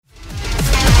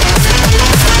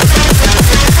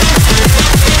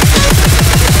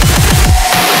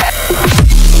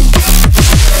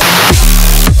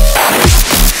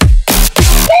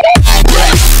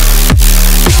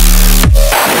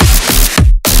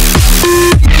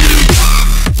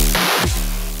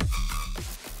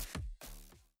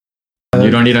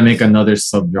We don't need to make another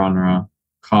subgenre.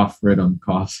 Cough rhythm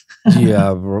cough.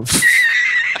 Yeah, bro.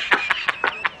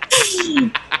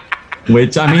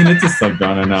 Which I mean, it's a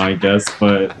subgenre now, I guess,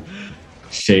 but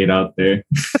shade out there.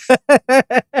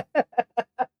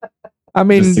 I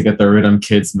mean, just to get the rhythm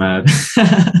kids mad.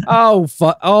 Oh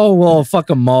well, fuck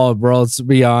them all, bro. To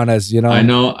be honest, you know. I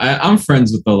know. I'm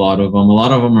friends with a lot of them. A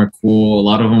lot of them are cool. A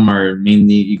lot of them are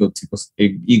mainly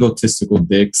egotistical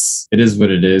dicks. It is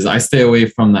what it is. I stay away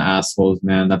from the assholes,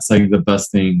 man. That's like the best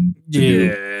thing to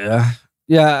do.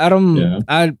 Yeah. I don't.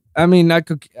 Yeah. I mean,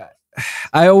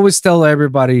 I always tell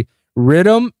everybody,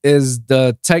 rhythm is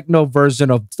the techno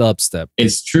version of dubstep.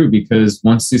 It's true, because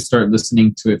once you start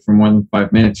listening to it for more than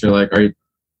 5 minutes, you're like,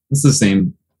 it's the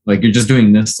same. Like, you're just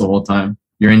doing this the whole time.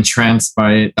 You're entranced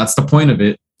by it. That's the point of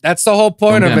it. That's the whole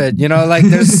point of it. You know, like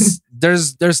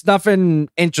there's nothing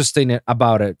interesting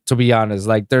about it, to be honest.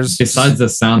 Like besides the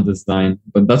sound design,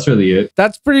 but that's really it.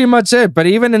 That's pretty much it. But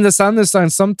even in the sound design,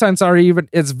 sometimes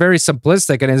it's very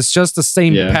simplistic and it's just the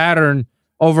same pattern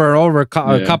over and over,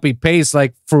 copy paste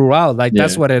like throughout. Like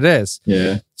that's what it is.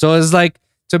 Yeah. So it's like,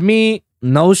 to me,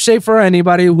 no shade for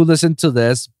anybody who listened to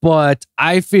this, but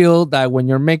I feel that when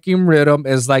you're making rhythm,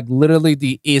 is like literally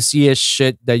the easiest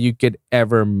shit that you could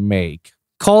ever make.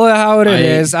 Call it how it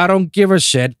is. I don't give a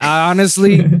shit.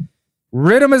 Honestly,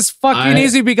 rhythm is fucking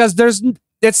easy because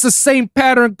it's the same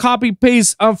pattern, copy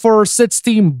paste for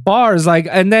 16 bars. Like,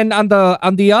 and then on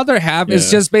the other half,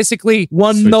 it's just basically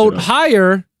one note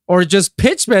higher or just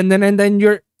pitch bend, and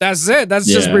then that's it. That's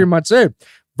just pretty much it.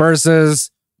 Versus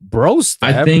bro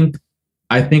step.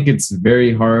 I think it's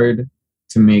very hard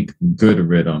to make good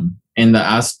rhythm in the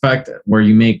aspect where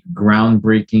you make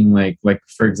groundbreaking, like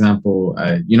for example,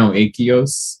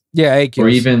 Achios. Yeah, Achios. Or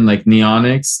even like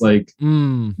Neonics, like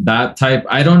that type.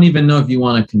 I don't even know if you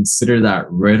want to consider that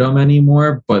rhythm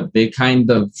anymore, but they kind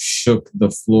of shook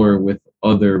the floor with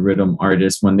other rhythm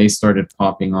artists when they started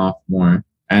popping off more.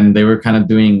 And they were kind of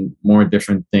doing more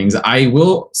different things. I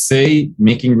will say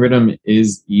making rhythm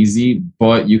is easy,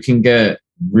 but you can get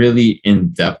really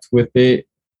in depth with it,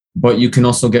 but you can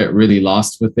also get really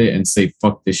lost with it and say,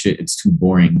 fuck this shit, it's too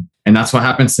boring. And that's what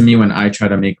happens to me when I try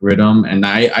to make rhythm. And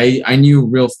I knew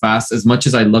real fast, as much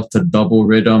as I love to double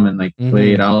rhythm and like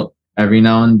play it out every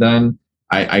now and then,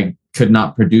 I could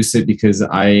not produce it because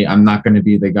I'm not going to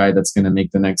be the guy that's going to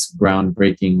make the next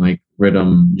groundbreaking like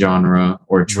rhythm genre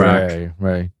or track.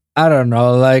 Right. I don't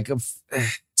know, like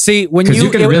see, when you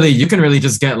can really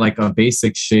just get like a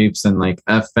basic shapes and like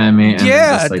FMA and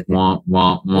just like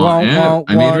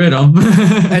I made rhythm.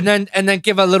 and then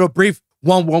give a little brief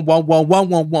one. You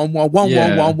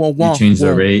change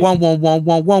the rate.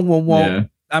 Yeah.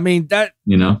 I mean that,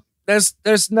 you know, there's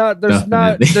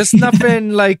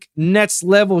nothing like next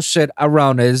level shit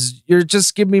around it. You're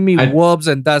just giving me Wolves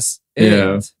and that's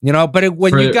it. You know, but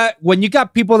when you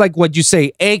got people like what you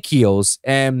say, Achios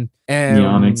and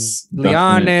Leonics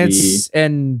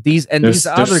and these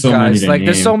other guys, like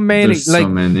there's so many.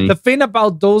 The thing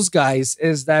about those guys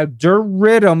is that their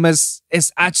rhythm is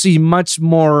actually much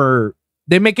more.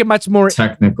 They make it much more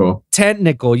technical,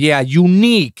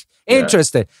 unique.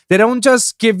 Interesting. They don't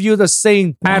just give you the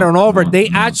same pattern over. They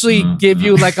actually give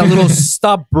you like a little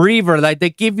stop breather. Like they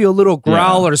give you a little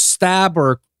growl or stab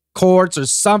or chords or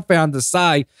something on the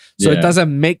side, so it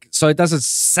doesn't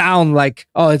sound like,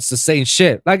 oh, it's the same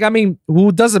shit. Like, I mean,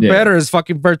 who does it better is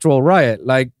fucking Virtual Riot.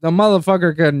 Like the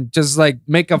motherfucker can just like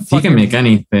make a fucking. He can make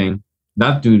anything.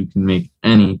 That dude can make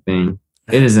anything.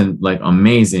 It isn't like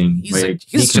amazing.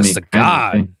 He's just a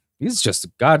god. Anything. He's just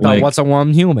a god. Like, what's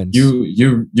on humans?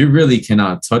 You really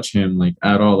cannot touch him like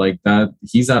at all. Like that,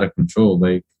 he's out of control.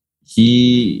 Like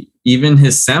even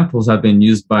his samples have been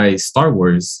used by Star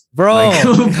Wars, bro. Like,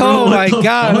 oh my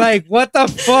god! Like what the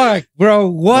fuck, bro?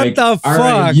 What the fuck?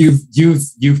 Right, you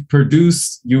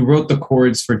wrote the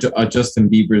chords for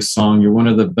Justin Bieber's song. You're one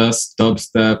of the best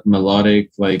dubstep, melodic,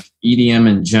 like EDM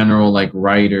in general, like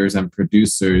writers and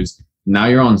producers. Now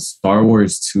you're on Star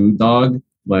Wars 2, dog.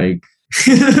 Like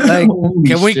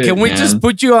can we just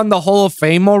put you on the Hall of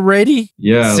Fame already?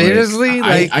 Yeah, seriously.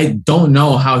 I don't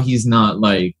know how he's not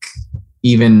like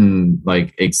even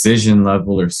like Excision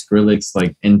level or Skrillex,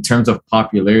 like in terms of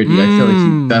popularity. I feel like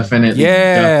he definitely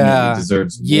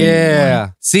deserves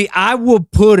more. See, I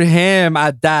would put him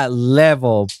at that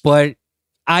level, but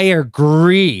I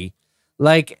agree.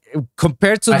 Like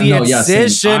compared to the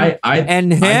Excision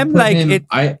and him,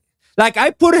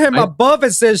 I put him above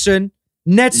Excision,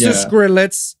 next to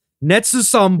Skrillex, next to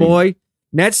Sunboy,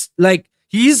 next, like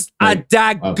he's at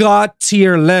that god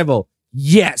tier level.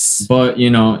 Yes, but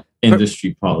you know,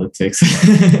 industry politics.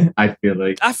 I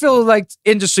feel like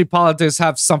industry politics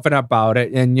have something about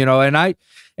it, and you know, and I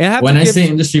when I say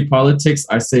industry politics,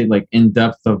 I say like in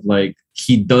depth of like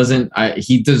he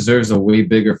deserves a way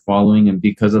bigger following, and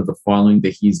because of the following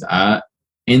that he's at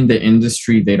in the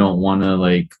industry, they don't want to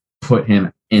like put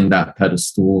him in that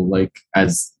pedestal like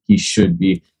as he should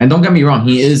be. And don't get me wrong,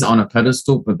 he is on a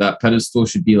pedestal, but that pedestal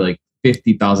should be like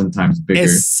 50,000 times bigger.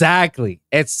 Exactly.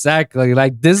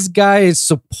 Like this guy is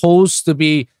supposed to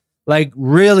be like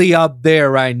really up there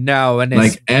right now, and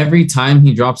like every time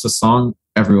he drops a song,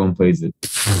 everyone plays it.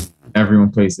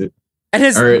 Everyone plays it. And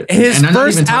his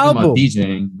first album,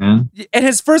 DJing, man. And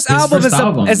his first album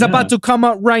is about to come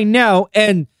out right now,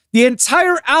 and the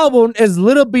entire album is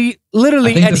literally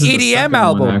an EDM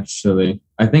album. Actually,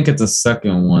 I think it's a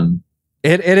second one.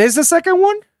 It is the second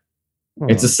one.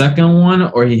 It's a second one,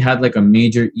 or he had like a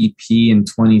major EP in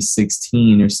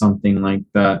 2016 or something like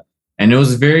that. And it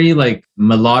was very like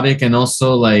melodic, and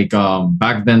also like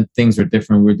back then things were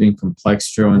different. We were doing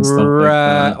complextro and stuff like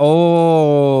that.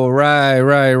 Oh,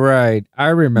 right. I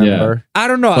remember. Yeah. I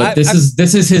don't know. But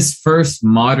this is his first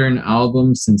modern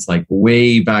album since like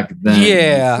way back then.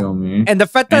 Yeah. You feel me? And the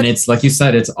fact that it's like you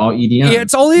said, it's all EDM. Yeah,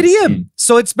 it's all EDM.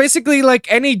 So it's basically like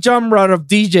any genre of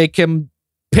DJ can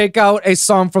pick out a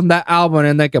song from that album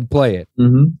and they can play it.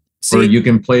 Mm-hmm. Or you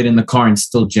can play it in the car and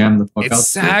still jam the fuck out.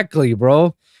 Exactly,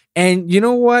 bro. And you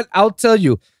know what? I'll tell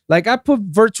you, like I put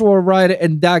Virtual Riot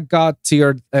in that God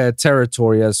tier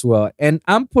territory as well. And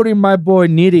I'm putting my boy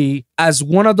Nitty as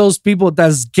one of those people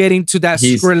that's getting to that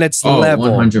Skrillex level.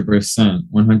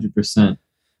 100%.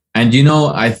 And you know,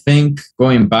 I think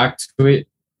going back to it,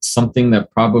 something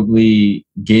that probably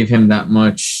gave him that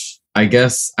much, I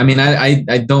guess, I mean,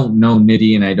 I don't know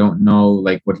Nitty, and I don't know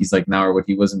like what he's like now or what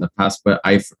he was in the past, but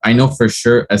I know for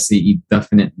sure SAE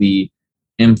definitely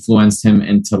influenced him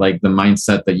into like the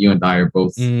mindset that you and I are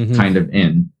both kind of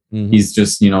in. He's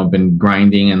just, you know, been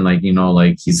grinding, and like, you know,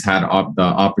 like he's had the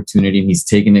opportunity, and he's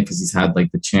taken it because he's had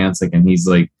like the chance, like, and he's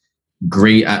like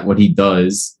great at what he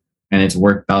does, and it's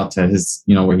worked out to his,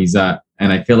 you know, where he's at.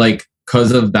 And I feel like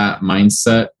because of that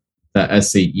mindset that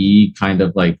SAE kind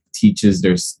of like teaches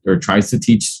or tries to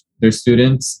teach their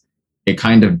students, it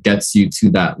kind of gets you to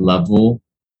that level.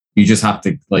 You just have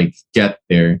to like get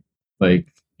there, like,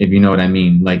 if you know what I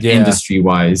mean, like industry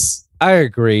wise. I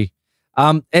agree.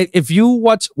 If you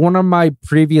watch one of my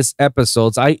previous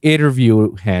episodes, I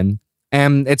interviewed him,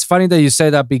 and it's funny that you say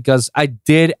that because I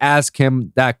did ask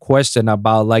him that question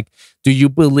about like, do you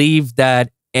believe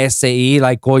that SAE,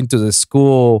 like going to the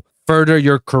school, further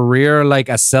your career, like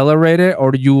accelerate it,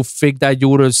 or do you think that you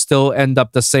would still end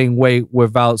up the same way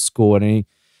without school?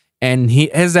 And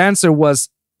his answer was,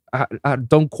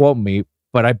 don't quote me,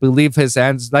 but I believe his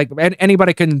answer, like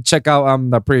anybody can check out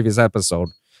the previous episode.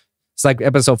 It's like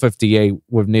episode 58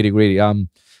 with Nitty Gritty.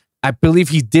 I believe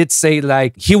he did say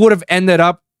like he would have ended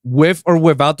up with or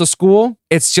without the school.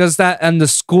 It's just that in the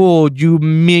school you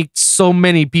meet so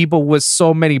many people with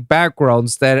so many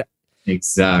backgrounds that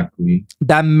exactly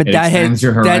that expands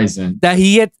your horizon.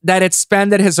 That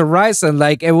expanded his horizon.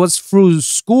 Like it was through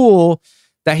school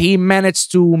that he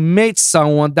managed to meet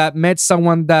someone that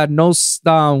knows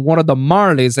one of the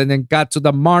Marleys, and then got to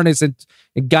the Marleys and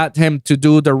got him to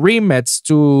do the remix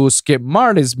to Skip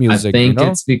Marley's music. I think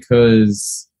it's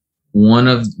because one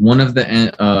of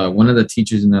the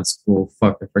teachers in that school,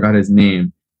 I forgot his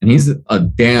name, and he's a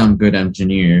damn good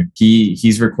engineer.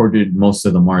 He's recorded most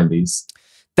of the Marleys.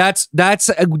 That's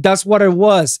what it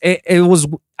was. It was,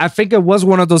 I think it was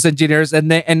one of those engineers,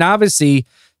 and obviously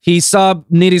he saw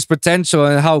Nitty's potential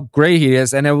and how great he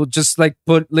is, and it would just like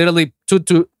put literally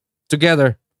two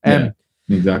together. And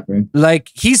yeah, exactly. Like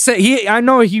he said, I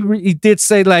know he did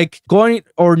say like going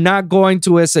or not going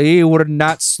to SAE would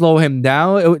not slow him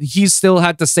down. He still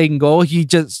had the same goal. He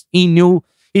just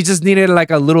needed like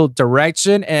a little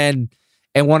direction and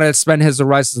wanted to spend his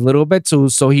horizons a little bit too,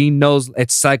 so he knows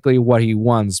exactly what he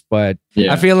wants. But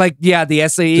I feel like the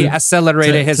SAE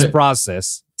accelerated his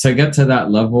process. To get to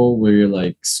that level where you're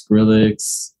like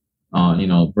Skrillex, you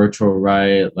know, Virtual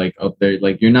Riot, like up there,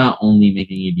 like you're not only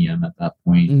making EDM at that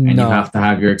point, and you have to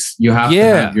have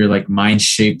your like mind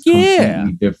shaped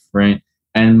completely different.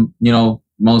 And you know,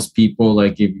 most people,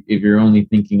 like if you're only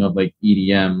thinking of like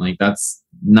EDM, like that's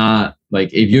not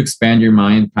like, if you expand your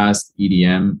mind past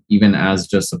EDM, even as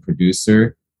just a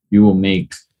producer, you will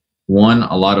make 1,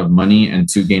 a lot of money, and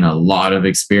 2, gain a lot of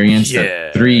experience.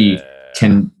 That 3,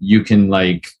 you can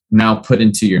like now put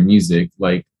into your music,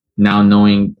 like now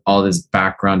knowing all this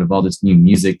background of all this new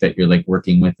music that you're like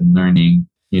working with and learning,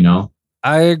 you know.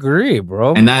 I agree,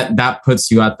 bro. And that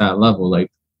puts you at that level, like,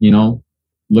 you know,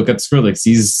 look at Skrillex.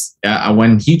 He's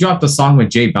when he dropped a song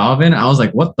with J Balvin, I was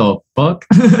like, what the fuck?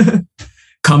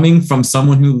 Coming from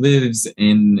someone who lives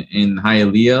in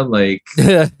Hialeah, like,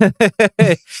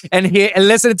 and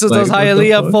listening to those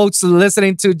Hialeah folks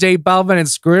listening to J Balvin and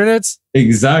Skrillex.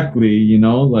 Exactly, you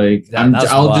know, like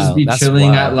I'll just be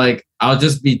chilling at like I'll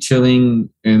just be chilling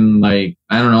in like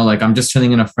I don't know, like I'm just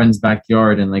chilling in a friend's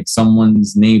backyard and like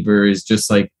someone's neighbor is just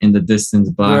like in the distance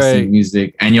blasting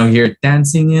music and you'll hear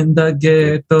dancing in the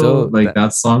ghetto, like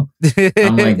that song.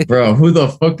 I'm like, bro, who the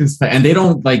fuck is that? And they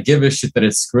don't like give a shit that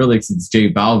it's Skrillex, it's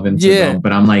J Balvin to them.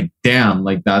 But I'm like, damn,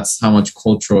 like that's how much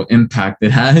cultural impact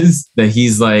it has. That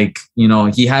he's like, you know,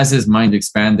 he has his mind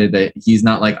expanded. That he's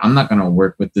not like, I'm not gonna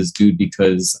work with this dude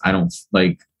because I don't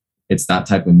like it's that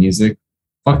type of music.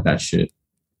 Fuck that shit.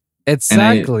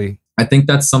 Exactly. I think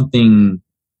that's something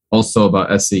also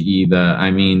about SAE that I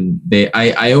mean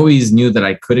I always knew that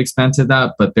I could expand to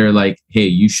that, but they're like, hey,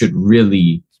 you should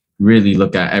really, really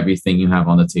look at everything you have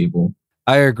on the table.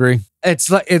 I agree.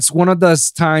 It's like it's one of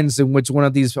those times in which one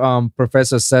of these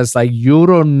professors says like you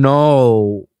don't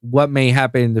know what may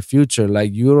happen in the future.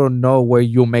 Like you don't know where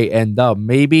you may end up.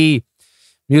 Maybe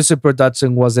music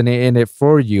production wasn't in it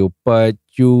for you, but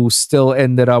you still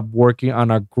ended up working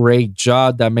on a great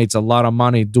job that makes a lot of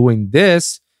money doing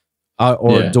this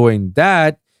or doing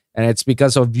that. And it's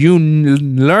because of you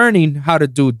learning how to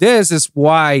do this is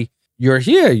why you're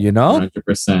here, you know?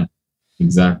 100%.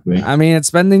 Exactly. I mean,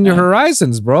 expanding your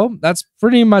horizons, bro. That's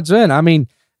pretty much it. I mean,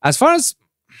 as far as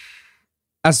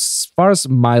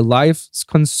my life's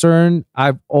concerned,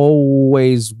 I've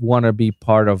always want to be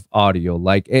part of audio.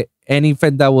 Like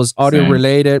anything that was audio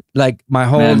related, like my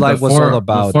whole life was all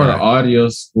about before that. Audio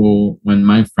school, when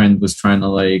my friend was trying to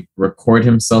like record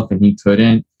himself and he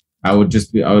couldn't, I would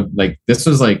like, this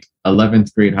was like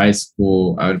 11th grade high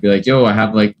school. I would be like, yo, I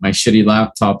have like my shitty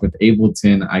laptop with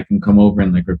Ableton. I can come over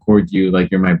and like record you. Like,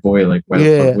 you're my boy. Like, why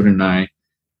the fuck wouldn't I?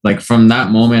 Like, from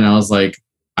that moment, I was like,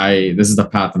 this is the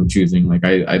path I'm choosing. Like,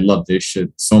 I love this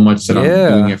shit so much that I'm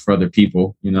doing it for other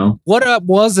people, you know? What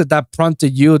was it that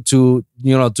prompted you to,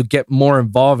 you know, to get more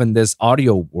involved in this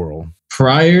audio world?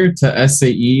 Prior to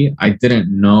SAE, I didn't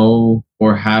know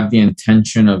or have the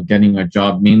intention of getting a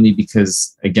job, mainly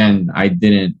because, again, I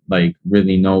didn't like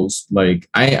really know. Like,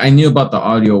 I knew about the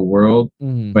audio world,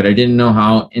 but I didn't know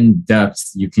how in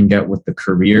depth you can get with the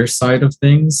career side of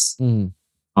things,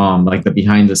 like the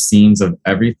behind the scenes of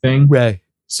everything. Right.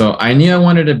 So I knew I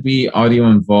wanted to be audio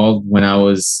involved when I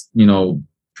was, you know,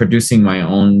 producing my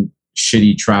own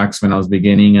shitty tracks when I was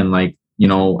beginning, and like, you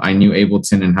know, I knew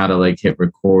Ableton and how to like hit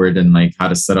record and like how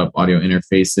to set up audio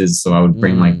interfaces. So I would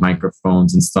bring like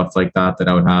microphones and stuff like that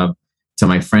I would have to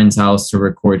my friend's house to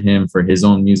record him for his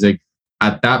own music.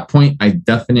 At that point, I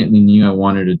definitely knew I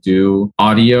wanted to do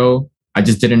audio. I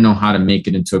just didn't know how to make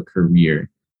it into a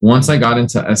career. Once I got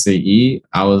into SAE,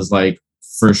 I was like,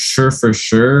 for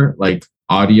sure, like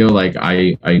audio, like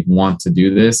I want to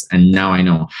do this. And now I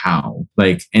know how,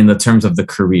 like in the terms of the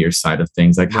career side of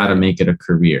things, like how to make it a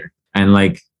career. And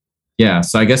like, yeah,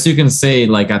 so I guess you can say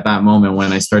like at that moment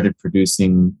when I started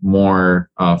producing more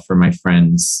for my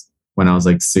friends when I was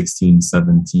like 16,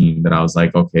 17, that I was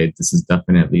like, okay, this is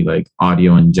definitely like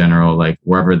audio in general, like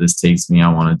wherever this takes me,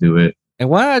 I want to do it. And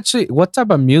what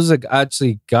type of music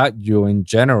actually got you in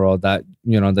general that,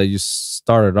 you know, that you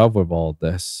started off with all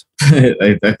this?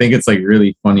 I think it's like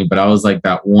really funny, but I was like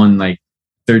that one like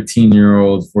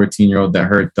 13-year-old, 14-year-old that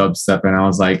heard dubstep, and I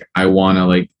was like,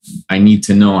 I need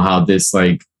to know how this,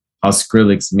 like how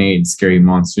Skrillex made Scary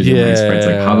Monsters and Nice Sprites.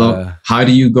 Like how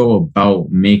do you go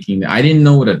about making that? I didn't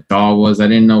know what a DAW was. I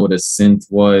didn't know what a synth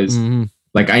was.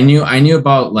 Like I knew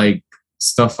about like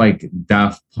stuff like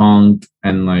Daft Punk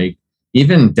and like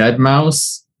even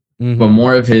Deadmau5, but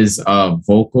more of his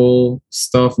vocal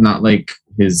stuff, not like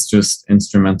his just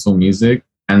instrumental music.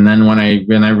 And then when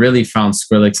I really found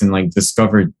Skrillex and like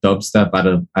discovered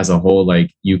dubstep as a whole,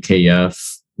 like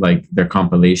UKF, like their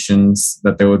compilations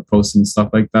that they would post and stuff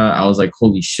like that, I was like,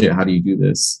 holy shit, how do you do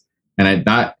this? And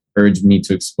that urged me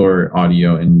to explore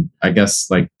audio and I guess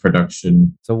like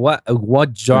production. So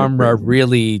what genre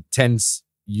really tends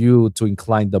you to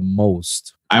incline the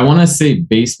most? I want to say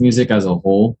bass music as a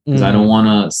whole, because I don't want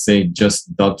to say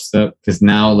just dubstep, because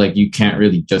now like you can't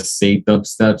really just say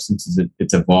dubstep since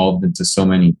it's evolved into so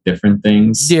many different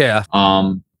things. Yeah.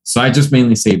 So I just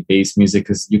mainly say bass music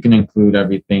because you can include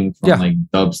everything from like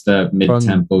dubstep,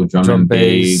 mid-tempo, drum and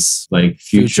bass, like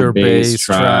future bass,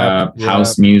 trap,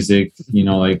 house music, you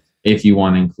know, like if you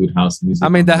want to include house music. I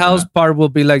mean, the house part will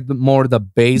be like more the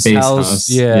bass house.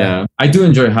 Yeah. I do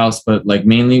enjoy house, but like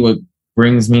mainly what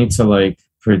brings me to like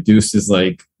produce is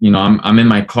like, you know, I'm in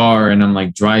my car and I'm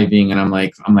like driving and I'm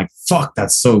like, fuck,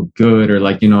 that's so good. Or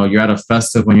like, you know, you're at a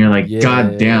festival when you're like,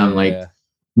 God damn, like,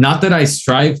 not that I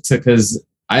strive to, because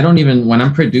I don't even, when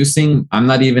I'm producing, I'm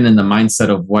not even in the mindset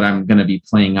of what I'm going to be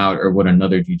playing out or what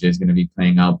another DJ is going to be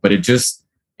playing out, but it just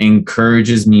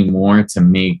encourages me more to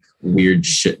make weird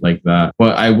shit like that.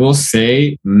 But I will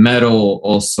say metal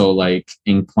also like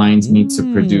inclines me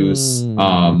to produce,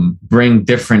 bring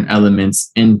different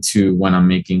elements into when I'm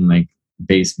making like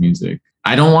bass music.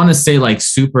 I don't want to say like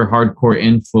super hardcore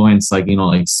influence, like, you know,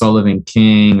 like Sullivan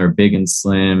King or Big and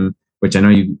Slim, which I know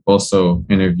you also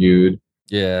interviewed.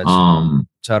 Yeah.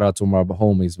 Shout out to my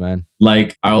homies, man.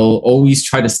 Like, I'll always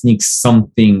try to sneak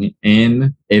something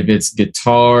in, if it's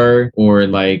guitar or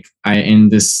like in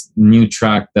this new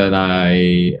track that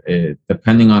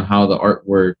depending on how the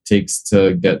artwork takes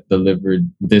to get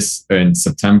delivered this in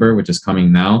September, which is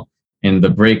coming now. In the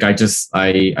break, I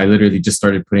literally just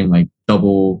started putting like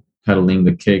double pedaling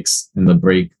the kicks in the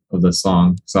break of the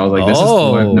song. So I was like, this is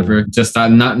cool. I've never just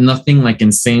nothing like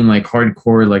insane, like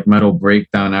hardcore, like metal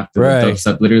breakdown after the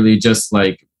dubstep. Literally just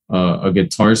like a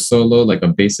guitar solo, like a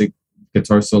basic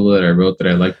guitar solo that I wrote that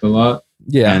I liked a lot.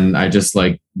 Yeah. And I just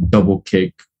like double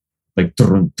kick, like,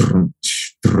 you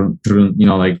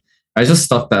know, like I just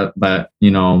stuff that,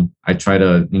 you know, I try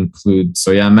to include.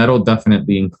 So yeah, metal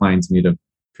definitely inclines me to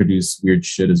produce weird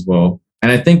shit as well.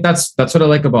 And I think that's what I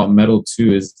like about metal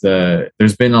too, is that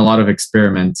there's been a lot of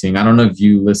experimenting. I don't know if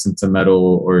you listen to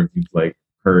metal or if you've like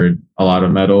heard a lot of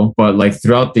metal, but like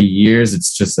throughout the years,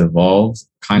 it's just evolved,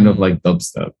 kind of like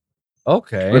dubstep.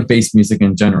 Okay. Or bass music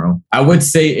in general. I would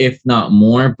say if not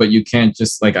more, but you can't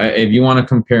just like, if you want to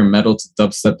compare metal to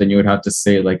dubstep, then you would have to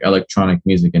say like electronic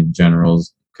music in general,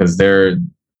 because they're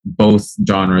both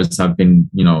genres have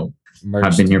been, you know,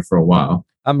 have been here for a while.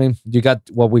 I mean, you got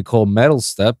what we call metal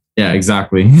step. Yeah,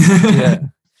 exactly. Yeah.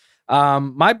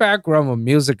 My background with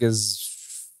music is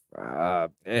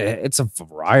it's a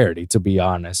variety, to be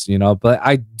honest, you know, but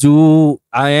I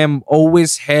am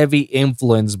always heavy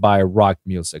influenced by rock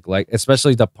music, like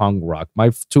especially the punk rock. My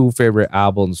two favorite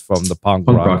albums from the punk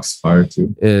rock's fire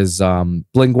too is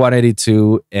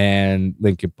Blink-182 and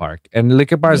Linkin Park. And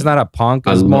Linkin Park is not a punk,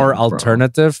 it's more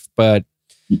alternative, but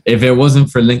if it wasn't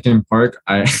for Linkin Park,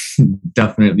 I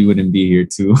definitely wouldn't be here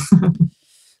too.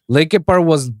 Linkin Park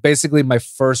was basically my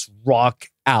first rock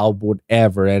album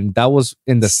ever, and that was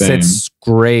in the sixth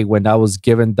grade when I was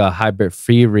given the Hybrid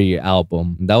Theory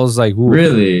album. That was like, ooh.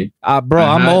 Really, bro,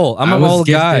 I'm old. I'm an old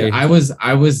guy. I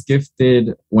was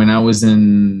gifted when I was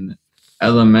in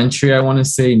elementary. I want to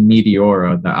say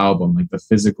Meteora, the album, like the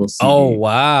physical CD. Oh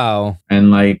wow!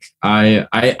 And like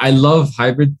I love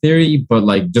Hybrid Theory, but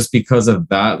like just because of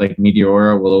that, like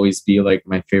Meteora will always be like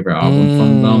my favorite album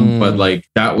from them. But like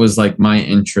that was like my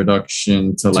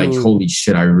introduction to like, holy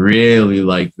shit, I really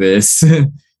like this.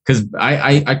 Because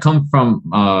I come from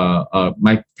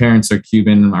my parents are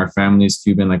Cuban, our family's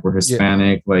Cuban, like we're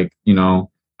Hispanic, like, you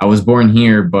know, I was born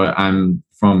here, but I'm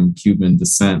from Cuban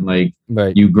descent. Like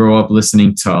you grow up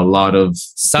listening to a lot of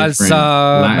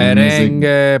salsa,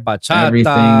 merengue,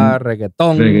 bachata,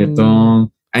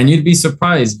 reggaeton, and you'd be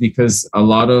surprised because a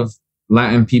lot of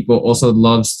Latin people also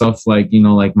love stuff like, you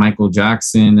know, like Michael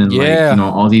Jackson and like, you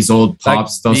know, all these old pop like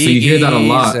stuff. So you hear that a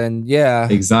lot. And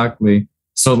exactly.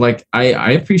 So like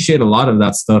I appreciate a lot of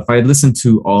that stuff. I listened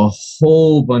to a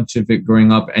whole bunch of it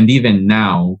growing up, and even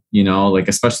now, you know, like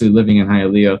especially living in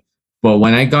Hialeah. But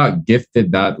when I got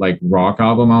gifted that like rock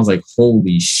album, I was like,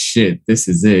 holy shit, this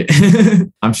is it.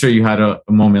 I'm sure you had a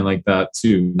moment like that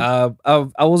too. I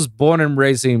was born and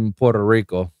raised in Puerto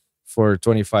Rico for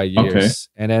 25 years. Okay.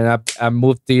 And then I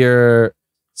moved here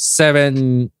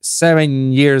seven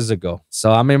years ago.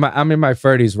 So I'm in my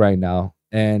 30s right now.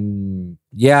 And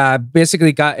yeah, I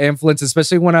basically got influenced,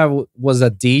 especially when I was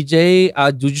a DJ.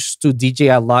 I used to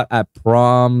DJ a lot at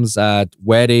proms, at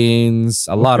weddings,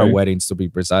 a lot of weddings to be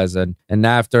precise, and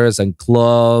afters and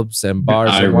clubs and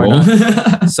bars and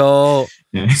whatnot. So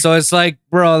it's like,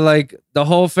 bro, like the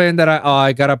whole thing that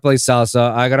I gotta play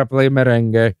salsa, I gotta play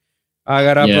merengue, I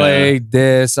gotta play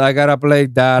this, I gotta play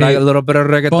that, a little bit of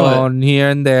reggaeton here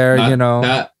and there, you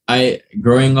know.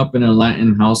 Growing up in a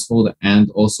Latin household and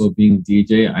also being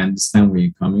DJ, I understand where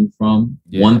you're coming from.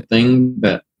 Yeah. One thing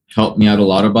that helped me out a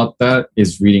lot about that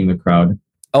is reading the crowd.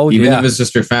 Even if it's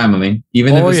just your family.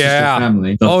 Even if it's just your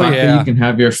family. The fact that you can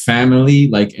have your family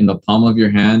like in the palm of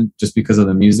your hand just because of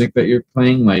the music that you're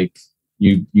playing, like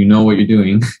you know what you're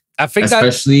doing. I think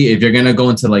especially if you're gonna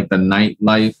go into like the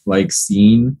nightlife like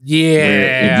scene.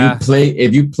 Yeah.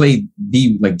 If you play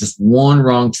the like just one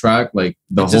wrong track, like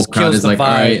the whole crowd is like, all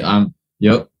right,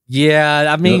 yep.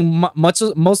 Yeah, I mean, most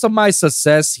of my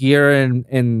success here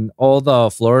in all the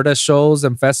Florida shows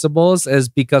and festivals is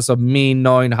because of me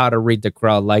knowing how to read the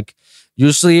crowd. Like,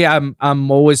 usually, I'm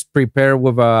always prepared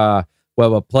with a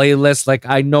playlist. Like,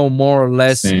 I know more or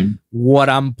less what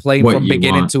I'm playing from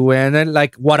beginning to end, and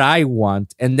like what I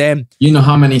want. And then you know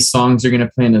how many songs you're gonna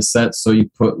play in a set, so you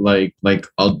put like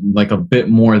a bit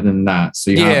more than that,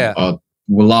 so you have a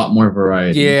lot more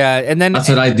variety. Yeah, and then that's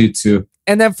what I do too.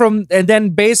 And then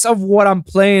based of what I'm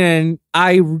playing,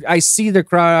 I see the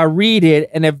crowd, I read it,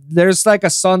 and if there's like a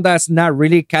song that's not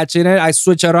really catching it, I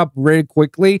switch it up really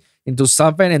quickly into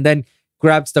something, and then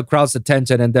grabs the crowd's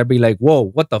attention, and they'll be like, "Whoa,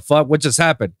 what the fuck? What just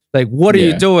happened? Like, what are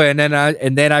you doing?"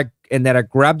 And then I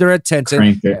grab their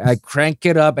attention, I crank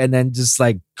it up, and then just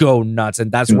like go nuts,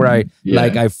 and that's where I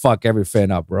fuck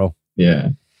everything up, bro. Yeah,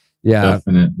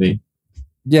 definitely.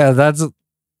 Yeah, that's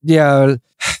I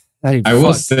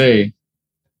will say.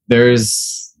 I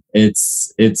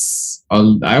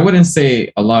wouldn't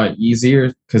say a lot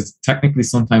easier, because technically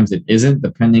sometimes it isn't,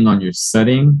 depending on your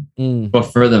setting. But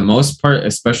for the most part,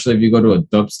 especially if you go to a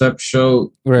dubstep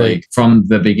show, like from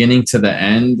the beginning to the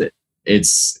end,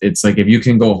 it's like if you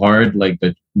can go hard, like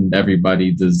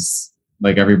everybody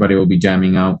will be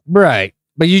jamming out. Right.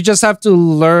 But you just have to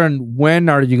learn when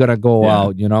are you gonna go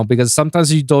out, because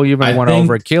sometimes you don't even want to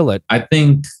overkill it. I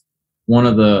think one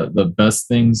of the best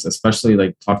things, especially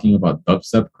like talking about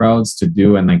dubstep crowds to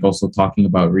do, and like also talking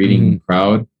about reading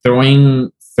crowd,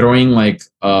 throwing like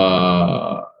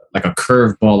a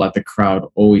curveball at the crowd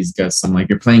always gets them. Like,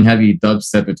 you're playing heavy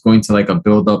dubstep, it's going to like a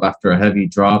build up after a heavy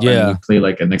drop, and you play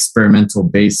like an experimental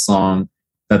bass song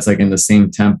that's like in the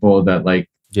same tempo that like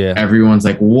everyone's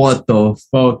like, what the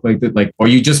fuck, like or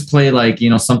you just play like,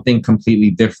 something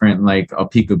completely different, like a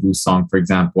Peekaboo song, for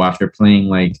example, after playing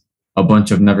like a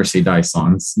bunch of Never Say Die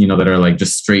songs, that are like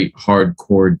just straight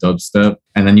hardcore dubstep,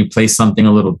 and then you play something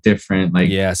a little different, like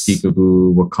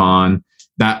Peekaboo, Wakan.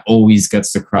 That always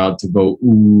gets the crowd to go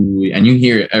ooh, and you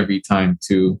hear it every time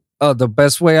too. Oh, the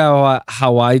best way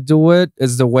how I do it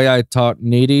is the way I taught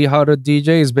Needy how to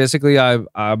DJ. Is basically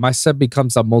my set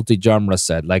becomes a multi-genre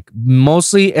set. Like,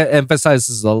 mostly it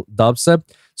emphasizes the dubstep.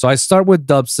 So I start with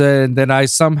dubstep, and then I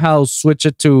somehow switch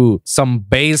it to some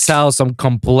bass house, some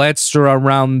complextra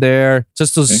around there,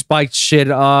 just to spike shit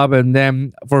up. And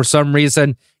then for some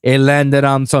reason, it landed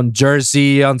on some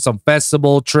Jersey, on some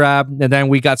festival trap. And then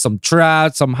we got some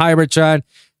trap, some hybrid trap.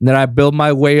 And then I build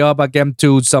my way up again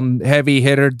to some heavy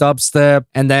hitter dubstep,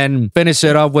 and then finish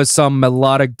it up with some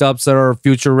melodic dubstep or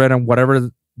future rhythm, whatever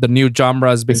the new genre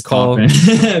has been called.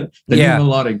 The new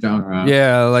melodic genre.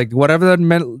 Yeah, like whatever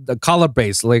the color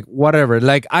bass, like whatever.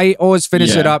 Like, I always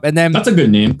finish it up, and then that's a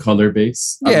good name, color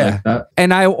bass. I like that.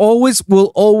 And I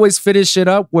will always finish it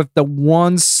up with the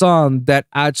one song that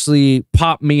actually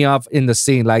popped me off in the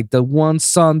scene, like the one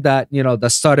song that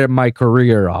that started my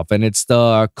career off, and it's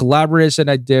the collaboration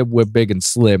I did with Big and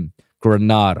Slim,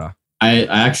 Granada. I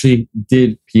actually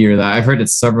did hear that. I've heard it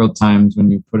several times when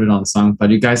you put it on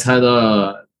SoundCloud. You guys had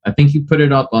I think you put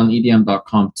it up on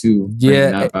EDM.com too.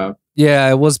 Yeah,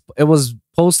 it was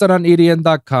posted on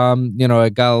EDM.com.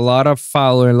 It got a lot of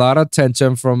following, a lot of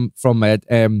attention from it.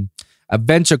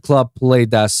 Adventure Club played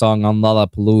that song on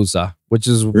Lollapalooza, which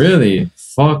is really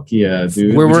fuck yeah,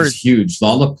 dude. We're huge.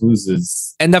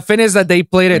 Lollapalooza's, and the thing is that they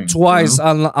played it twice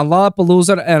on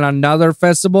Lollapalooza and another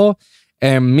festival.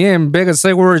 And me and Big and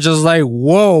Slick were just like,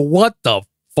 whoa, what the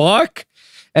fuck?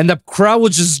 And the crowd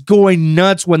was just going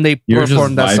nuts when they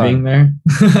performed that song. There?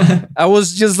 I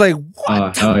was just like,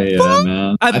 what the hell fuck?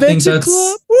 Man. Adventure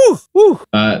Club? Woo, woo.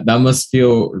 That must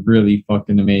feel really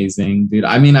fucking amazing, dude.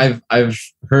 I mean, I've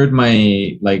heard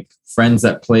my like friends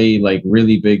that play like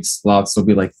really big slots will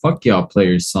be like, fuck y'all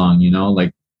players song,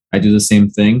 like I do the same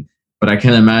thing. But I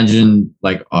can imagine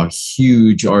like a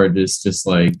huge artist just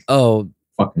like,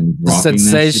 fucking rocking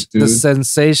that shit, dude. The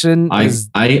sensation is...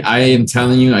 I am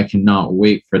telling you, I cannot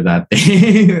wait for that day.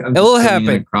 It'll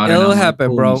happen. It'll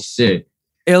happen, bro. Shit.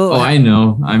 I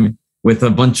know. I'm with a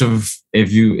bunch of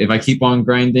if I keep on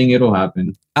grinding, it'll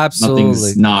happen.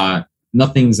 Absolutely.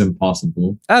 Nothing's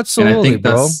impossible. Absolutely, and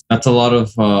I think that's a lot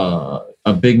of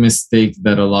a big mistake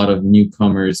that a lot of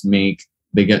newcomers make.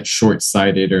 They get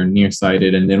short-sighted or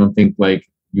nearsighted, and they don't think like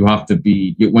you have to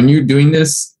be, when you're doing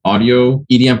this audio,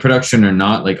 EDM production or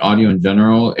not, like audio in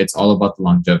general, it's all about the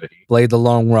longevity. Play the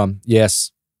long run.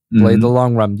 Yes. Play the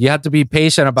long run. You have to be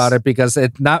patient about it, because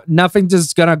nothing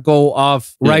just gonna go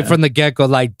off right from the get-go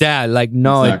like that. Like,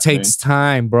 no, It takes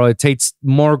time, bro. It takes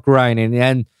more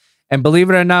grinding. And believe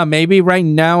it or not, maybe right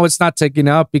now it's not taking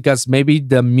up because maybe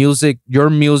your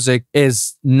music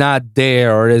is not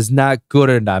there or is not good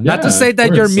enough. Not to say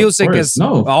that your music is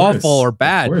awful or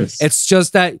bad. It's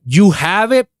just that you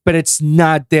have it, but it's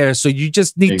not there. So you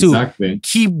just need to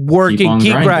keep working,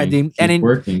 keep grinding.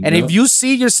 And if you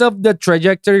see yourself, the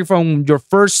trajectory from your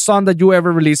first song that you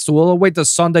ever released to all the way to the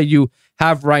song that you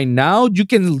have right now, you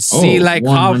can see like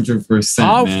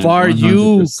how far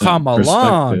you come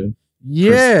along.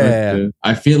 Yeah,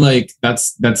 I feel like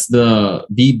that's the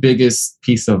biggest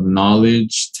piece of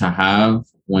knowledge to have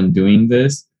when doing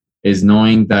this, is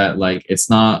knowing that like it's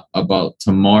not about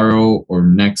tomorrow or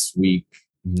next week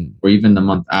or even the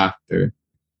month after.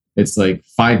 It's like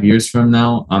 5 years from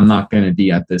now, I'm not going to be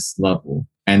at this level.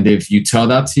 And if you tell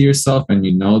that to yourself and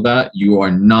you know that, you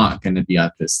are not going to be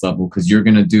at this level because you're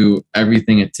going to do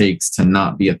everything it takes to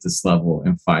not be at this level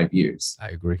in 5 years. I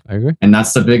agree. And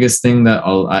that's the biggest thing that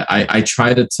I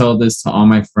try to tell this to all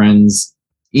my friends,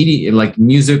 like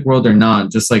music world or not,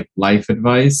 just like life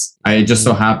advice. It just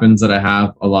so happens that I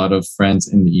have a lot of friends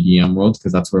in the EDM world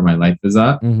because that's where my life is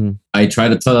at. I try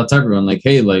to tell that to everyone, like,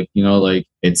 hey, like, you know, like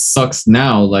it sucks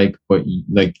now, like, but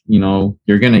like, you know,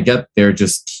 you're going to get there.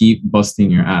 Just keep busting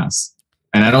your ass.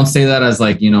 And I don't say that as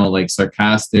like, you know, like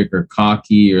sarcastic or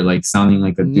cocky or like sounding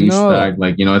like a douchebag.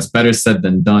 Like, you know, it's better said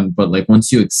than done. But like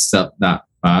once you accept that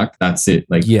fact, that's it.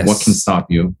 Like what can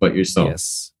stop you but yourself?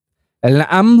 Yes. And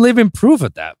I'm living proof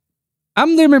of that.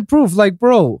 I'm living proof. Like,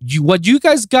 bro, what you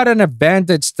guys got an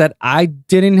advantage that I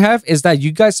didn't have is that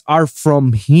you guys are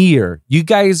from here. You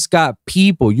guys got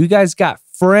people. You guys got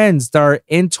friends that are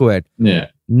into it. Yeah.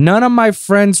 None of my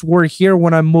friends were here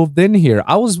when I moved in here.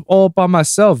 I was all by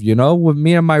myself, you know, with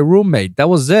me and my roommate. That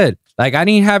was it. Like, I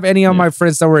didn't have any of my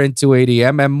friends that were into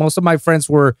EDM, and most of my friends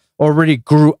were already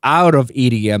grew out of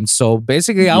EDM. So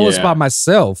basically, I was by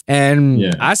myself.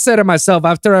 And I said to myself,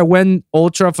 after I went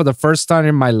ultra for the first time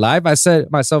in my life, I said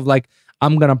to myself, like,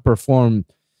 I'm going to perform.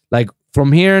 Like,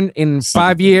 from here in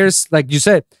 5 years, like you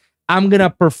said, I'm going to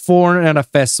perform at a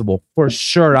festival. For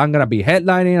sure, I'm going to be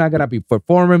headlining. I'm going to be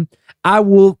performing. I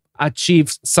will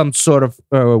achieve some sort of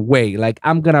way. Like,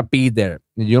 I'm going to be there.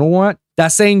 And you know what? That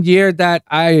same year that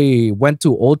I went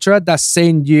to Ultra, that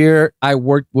same year I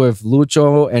worked with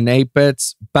Lucho and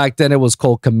Apex. Back then it was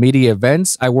called Committee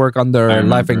Events. I work under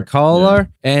Life in Color.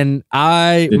 And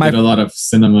they did a lot of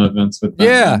cinema events with them.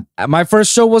 Yeah. My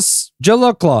first show was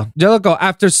Jello Claw.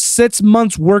 After 6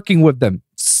 months working with them.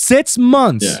 6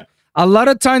 months. Yeah. A lot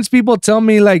of times people tell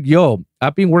me like, yo,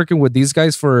 I've been working with these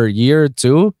guys for a year or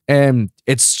two, and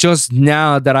it's just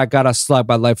now that I got a slot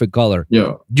by Life in Color.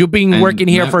 Yo, you've been working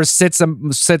here for 6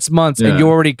 months, and you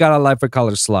already got a Life in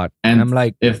Color slot. And I'm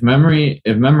like, if memory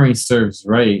serves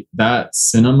right, that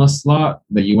cinema slot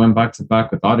that you went back to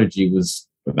back with Audigy was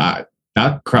that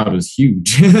crowd was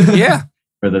huge. Yeah,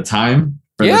 for the time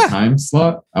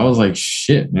slot, I was like,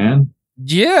 shit, man.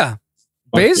 Yeah.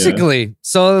 Basically,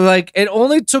 so like it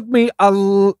only took me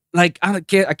I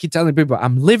keep telling people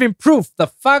I'm living proof. The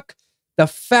fact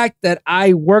that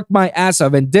I worked my ass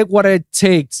off and did what it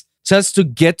takes just to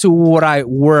get to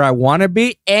where I want to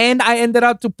be, and I ended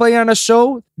up to play on a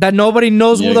show that nobody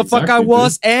knows who the fuck I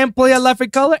was, and play at Life in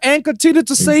Color, and continue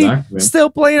to still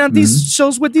playing on these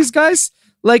shows with these guys.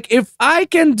 Like, if I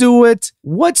can do it,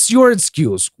 what's your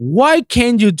excuse? Why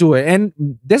can't you do it? And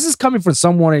this is coming from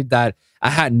someone that I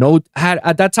had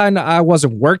at that time. I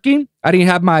wasn't working. I didn't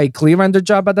have my Cleveland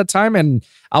job at that time, and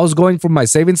I was going from my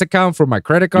savings account, from my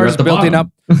credit cards, building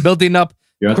up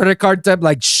credit card debt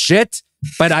like shit.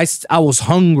 But I was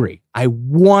hungry. I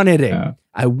wanted it. Yeah.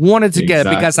 I wanted to get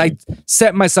it because I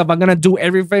set myself, I'm gonna do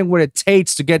everything what it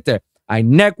takes to get there. I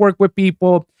networked with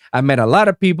people. I met a lot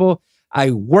of people.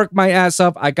 I worked my ass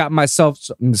off. I got myself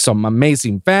some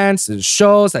amazing fans and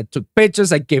shows. I took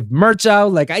pictures. I gave merch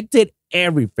out. Like, I did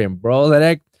everything, bro.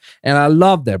 And I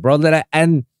loved it, bro.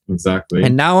 Exactly.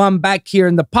 And now I'm back here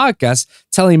in the podcast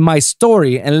telling my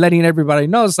story and letting everybody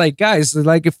know. It's like, guys,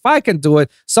 like, if I can do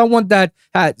it, someone that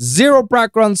had zero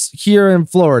backgrounds here in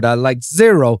Florida, like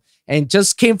zero, and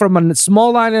just came from a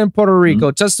small island in Puerto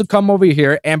Rico just to come over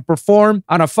here and perform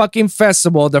on a fucking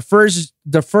festival the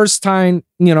first time,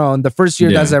 you know, in the first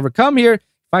year that's ever come here. If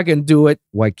I can do it,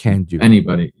 why can't you?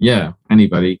 Anybody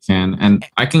can. And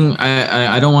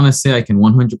I don't want to say I can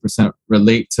 100%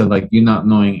 relate to like you not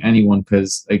knowing anyone,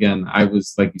 because again, I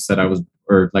was, like you said, I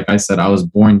was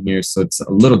born here, so it's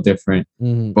a little different.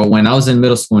 But when I was in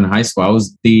middle school and high school, I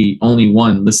was the only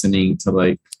one listening to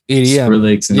like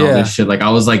Skrillex and all this shit. Like, I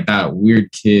was like that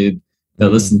weird kid that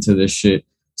listened to this shit.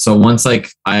 So once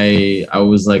like I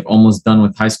was like almost done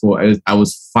with high school, I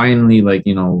was finally like,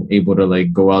 you know, able to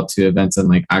like go out to events and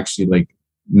like actually like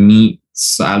meet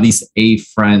at least a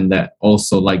friend that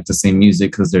also like the same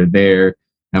music because they're there.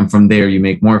 And from there, you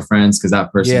make more friends because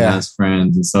that person has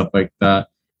friends and stuff like that.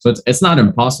 So it's not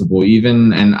impossible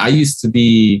even. And I used to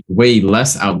be way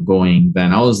less outgoing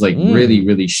then. I was like really,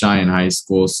 really shy in high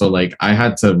school. So like I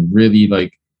had to really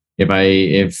like, if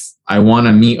I want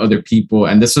to meet other people,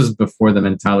 and this was before the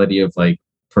mentality of like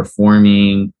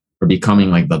performing or becoming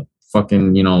like the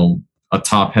fucking, you know, a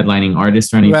top headlining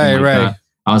artist or anything that.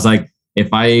 I was like, if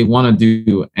I want to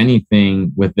do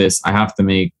anything with this, I have to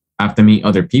meet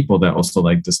other people that also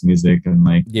like this music and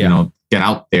like, you know, get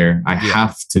out there. I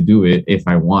have to do it if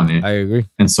I want it. I agree.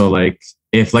 And so like,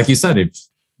 if, like you said,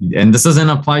 and this doesn't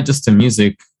apply just to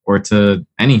music or to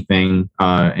anything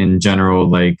in general,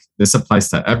 like this applies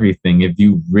to everything. If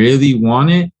you really want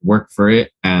it, work for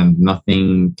it, and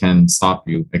nothing can stop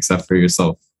you except for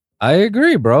yourself. I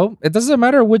agree, bro. It doesn't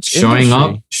matter which showing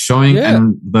industry.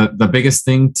 And the biggest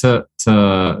thing to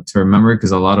remember,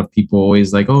 because a lot of people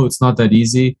always like, oh, it's not that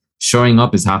easy. Showing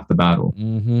up is half the battle.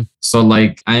 So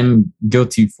like I'm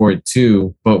guilty for it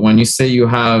too. But when you say you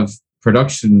have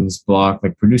productions block,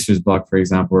 like producer's block, for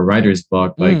example, or writer's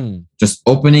block, like just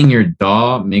opening your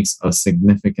DAW makes a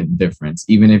significant difference,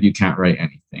 even if you can't write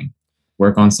anything.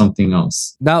 Work on something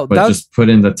else. But just put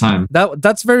in the time.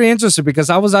 That's very interesting, because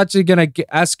I was actually gonna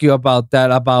ask you about that.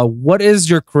 About what is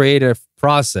your creative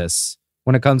process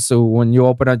when it comes to when you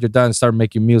open up your DAW and start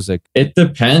making music? It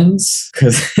depends,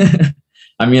 because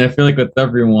I mean, I feel like with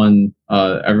everyone,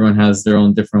 everyone has their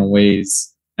own different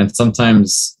ways, and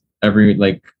sometimes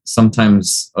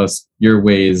your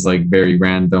way is like very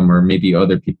random, or maybe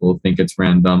other people think it's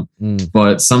random.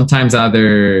 But sometimes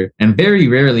and very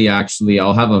rarely actually,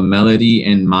 I'll have a melody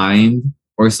in mind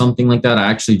or something like that. I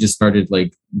actually just started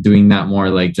like doing that more,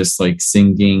 like just like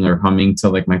singing or humming to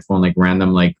like my phone, like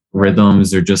random like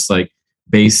rhythms or just like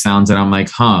bass sounds, and I'm like,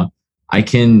 I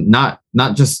can not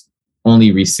just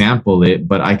only resample it,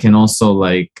 but I can also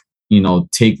like, you know,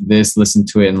 take this, listen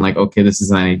to it, and like, okay, this is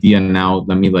an idea. Now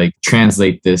let me like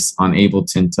translate this on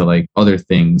Ableton to like other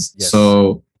things.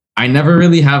 So I never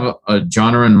really have a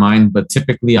genre in mind, but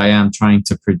typically I am trying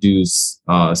to produce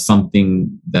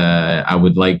something that I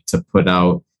would like to put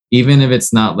out. Even if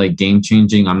it's not like game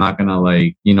changing, I'm not gonna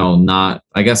like, you know, not,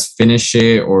 I guess, finish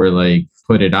it or like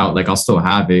put it out. Like I'll still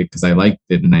have it because I liked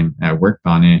it and I worked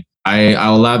on it.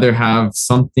 I'll either have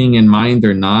something in mind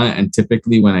or not. And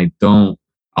typically when I don't,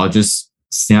 I'll just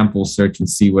sample search and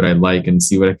see what I like and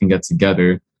see what I can get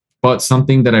together. But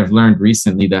something that I've learned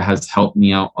recently that has helped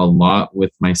me out a lot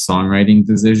with my songwriting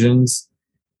decisions,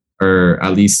 or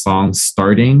at least song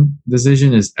starting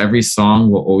decision, is every song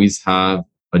will always have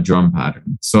a drum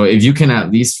pattern. So if you can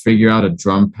at least figure out a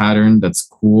drum pattern that's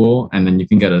cool, and then you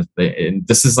can get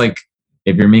this is like,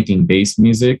 if you're making bass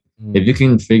music, if you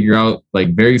can figure out,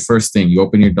 like, very first thing, you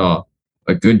open your DAW,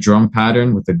 a good drum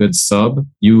pattern with a good sub,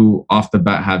 you off the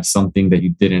bat have something that you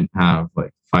didn't have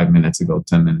like 5 minutes ago,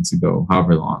 10 minutes ago,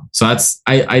 however long. So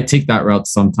I take that route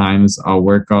sometimes. I'll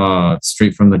work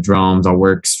straight from the drums. I'll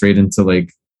work straight into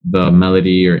like the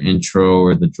melody or intro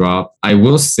or the drop. I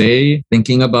will say,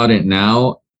 thinking about it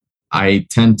now, I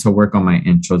tend to work on my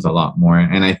intros a lot more.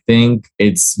 And I think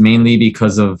it's mainly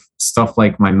because of stuff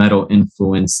like my metal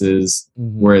influences,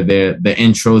 where the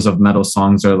intros of metal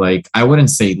songs are like, I wouldn't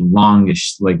say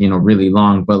longish, like, you know, really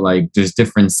long, but like there's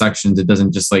different sections. It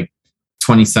doesn't just like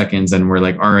 20 seconds and we're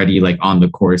like already like on the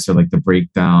chorus or like the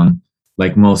breakdown,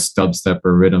 like most dubstep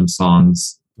or rhythm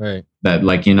songs. Right. That,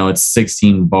 like, you know, it's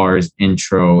 16 bars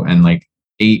intro, and like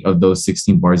 8 of those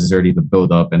 16 bars is already the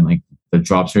build up and like the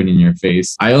drops right in your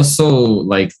face. I also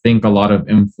like think a lot of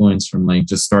influence from like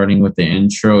just starting with the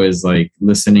intro is like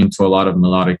listening to a lot of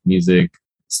melodic music,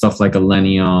 stuff like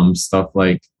Millennium, stuff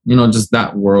like, you know, just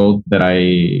that world that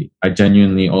I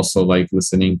genuinely also like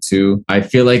listening to. I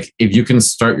feel like if you can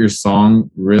start your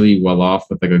song really well off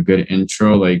with like a good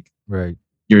intro, like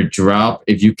your drop,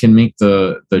 if you can make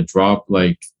the drop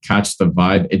like catch the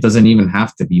vibe, it doesn't even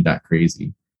have to be that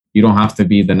crazy. You don't have to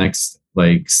be the next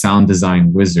like sound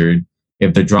design wizard.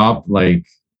 If the drop like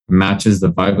matches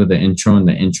the vibe of the intro and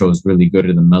the intro is really good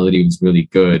or the melody was really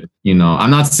good, you know, I'm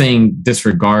not saying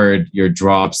disregard your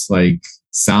drops like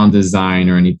sound design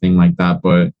or anything like that,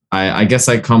 but I guess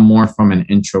I come more from an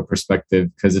intro perspective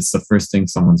because it's the first thing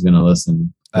someone's going to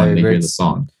listen when they hear the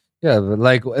song. Yeah, but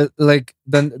like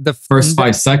the first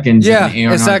 5 seconds, if the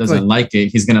A&R doesn't like it,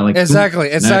 he's going to like,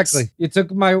 exactly. You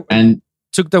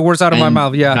took the words out of my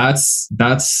mouth. Yeah.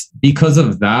 That's because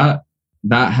of that.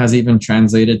 That has even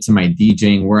translated to my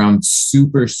DJing, where I'm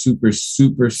super, super,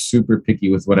 super, super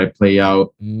picky with what I play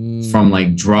out, from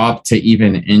like drop to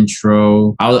even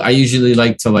intro. I usually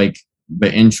like to like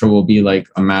the intro will be like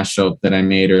a mashup that I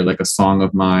made or like a song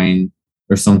of mine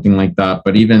or something like that.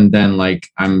 But even then, like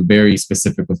I'm very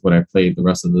specific with what I played the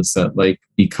rest of the set, like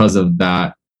because of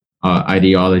that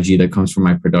ideology that comes from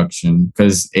my production.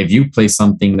 Because if you play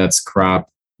something that's crap,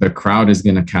 the crowd is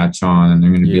going to catch on and they're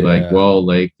going to be like, well,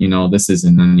 like, you know, this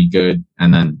isn't any good.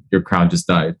 And then your crowd just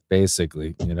died.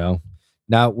 Basically, you know.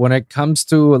 Now, when it comes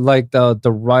to like the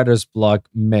writer's block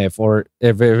myth, or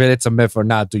if it's a myth or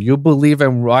not, do you believe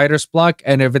in writer's block?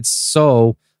 And if it's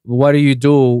so, what do you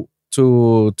do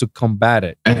to combat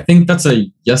it? I think that's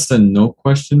a yes and no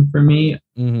question for me.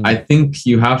 I think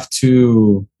you have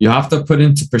to put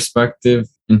into perspective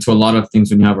into a lot of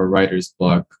things when you have a writer's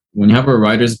block. When you have a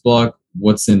writer's block,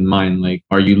 what's in mind? Like,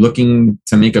 are you looking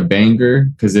to make a banger?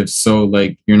 Because if so,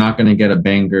 like, you're not going to get a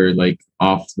banger like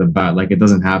off the bat. Like, it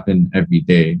doesn't happen every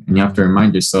day. And you have to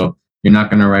remind yourself, you're not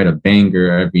going to write a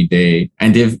banger every day.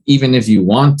 And even if you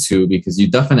want to, because you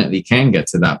definitely can get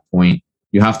to that point,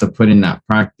 you have to put in that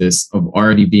practice of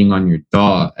already being on your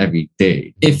DAW every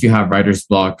day, if you have writer's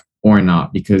block or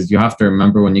not. Because you have to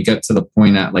remember, when you get to the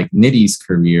point at like Nitty's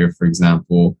career, for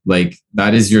example, like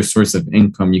that is your source of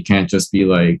income. You can't just be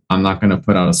like, I'm not going to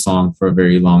put out a song for a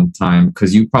very long time,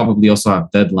 because you probably also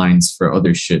have deadlines for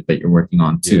other shit that you're working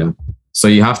on too. Yeah. So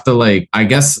you have to, like, I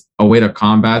guess a way to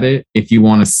combat it, if you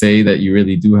want to say that you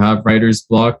really do have writer's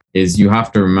block, is you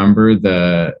have to remember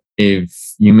that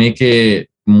if you make it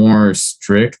more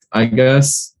strict, I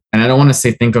guess, and I don't want to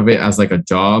say think of it as like a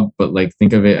job, but like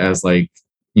think of it as like,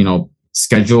 you know,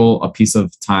 schedule a piece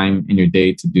of time in your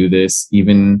day to do this,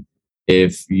 even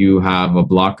if you have a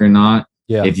block or not.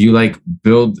 Yeah. If you like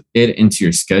build it into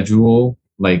your schedule,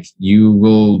 like you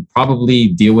will probably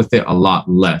deal with it a lot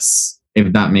less,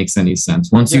 if that makes any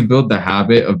sense. Once you build the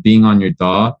habit of being on your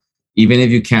DAW, even if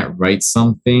you can't write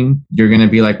something, you're going to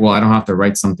be like, well, I don't have to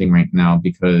write something right now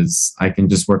because I can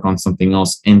just work on something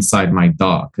else inside my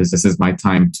DAW, because this is my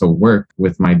time to work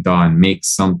with my DAW and make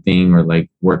something, or like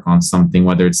work on something,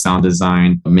 whether it's sound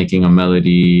design, making a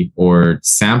melody, or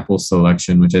sample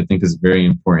selection, which I think is very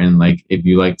important. Like if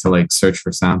you like to like search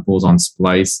for samples on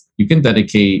Splice, you can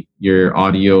dedicate your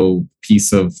audio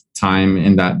piece of time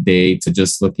in that day to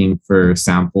just looking for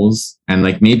samples, and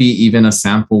like maybe even a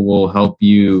sample will help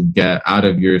you get out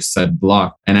of your said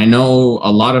block. And I know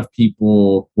a lot of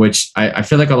people, which I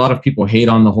feel like a lot of people hate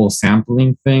on the whole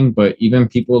sampling thing, but even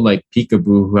people like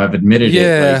Peekaboo who have admitted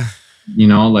it, like, you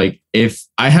know, like if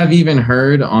I have even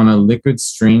heard on a Liquid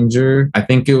Stranger, I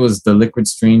think it was the Liquid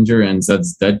Stranger and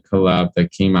Zed's Dead collab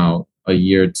that came out a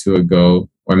year or two ago,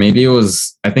 or maybe it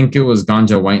was, I think it was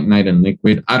Ganja White Knight and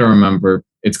Liquid. I don't remember.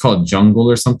 It's called Jungle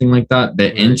or something like that.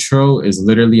 The intro is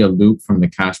literally a loop from the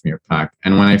Kashmir Pack.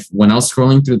 And when I was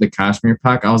scrolling through the Kashmir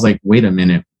Pack, I was like, wait a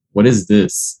minute, what is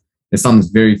this? It sounds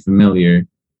very familiar.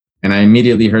 And I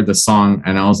immediately heard the song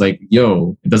and I was like,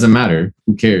 yo, it doesn't matter.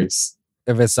 Who cares?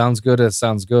 If it sounds good, it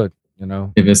sounds good, you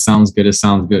know? If it sounds good, it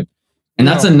sounds good. And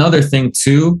that's another thing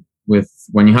too, with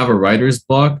when you have a writer's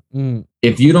block,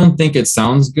 if you don't think it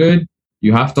sounds good,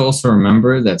 you have to also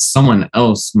remember that someone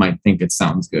else might think it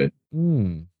sounds good.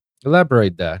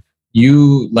 Elaborate that.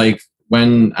 You like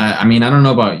when, I mean, I don't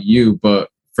know about you, but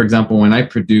for example, when I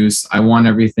produce, I want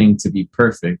everything to be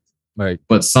perfect. Right.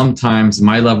 But sometimes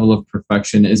my level of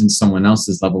perfection isn't someone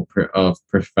else's level of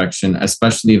perfection,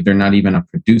 especially if they're not even a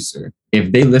producer.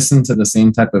 If they listen to the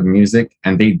same type of music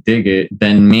and they dig it,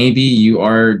 then maybe you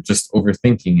are just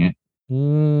overthinking it.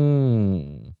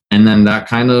 And then that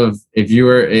kind of, if you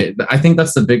were, I think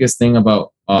that's the biggest thing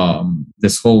about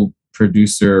this whole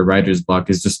producer writer's block,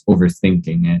 is just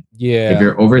overthinking it. Yeah. If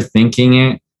you're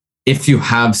overthinking it, if you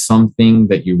have something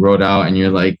that you wrote out and you're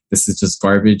like, this is just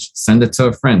garbage, send it to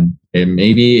a friend.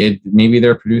 Maybe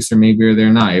they're a producer, maybe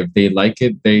they're not. If they like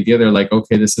it, they're like,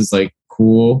 okay, this is like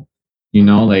cool. You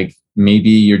know, like maybe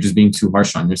you're just being too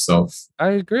harsh on yourself.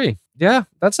 I agree. Yeah,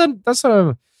 that's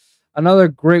another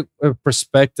great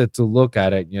perspective to look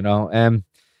at it, you know. And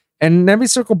let me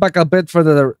circle back a bit for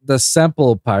the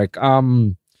sample park.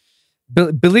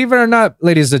 Believe it or not,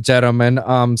 ladies and gentlemen,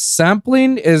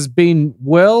 sampling is being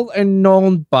well and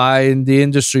known by in the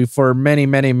industry for many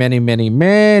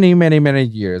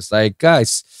years. Like,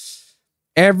 guys,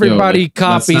 everybody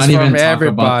copies from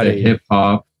everybody. Hip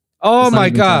hop. Oh my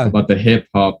God! About the hip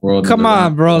hop world. Come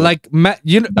on, bro. Like,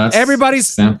 you know,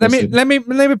 everybody's. Let me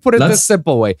put it this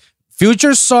simple way.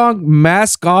 Future song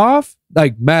 "Mask Off."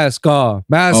 Like mask off.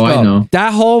 I know.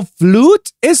 That whole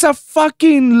flute is a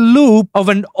fucking loop of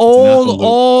an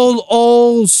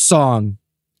old song.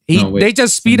 They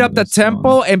just speed up the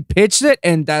tempo and pitched it,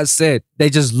 and that's it. They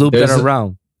just looped it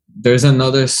around. There's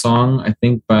another song, I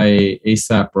think, by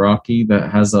A$AP Rocky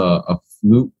that has a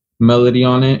flute melody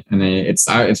on it, and it's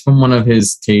from one of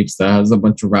his tapes that has a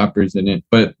bunch of rappers in it.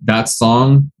 But that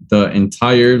song, the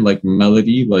entire like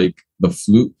melody, like the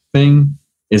flute thing,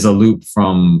 is a loop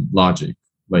from Logic,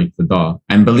 like the DAW.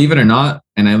 And believe it or not,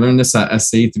 and I learned this at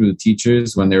SA through the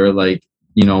teachers when they were like,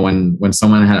 you know, when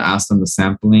someone had asked them the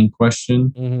sampling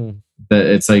question, that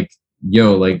it's like,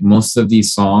 yo, like most of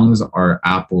these songs are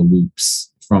Apple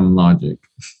loops from Logic.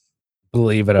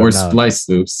 Believe it or not. Or splice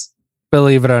loops.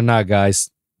 Believe it or not, guys.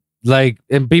 Like,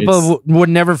 and people would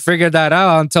never figure that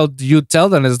out until you tell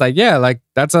them. It's like, yeah, like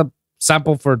that's a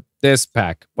sample for this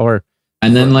pack, or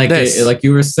and then like like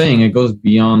you were saying, it goes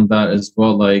beyond that as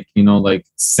well. Like, you know, like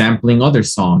sampling other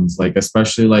songs, like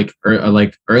especially like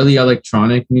early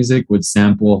electronic music would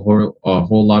sample a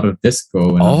whole lot of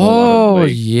disco.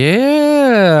 And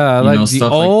yeah, like the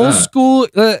old school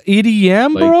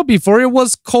EDM, bro. Before it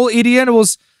was called EDM, it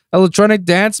was electronic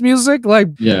dance music.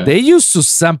 Like they used to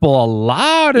sample a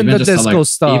lot in the disco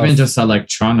stuff. Even just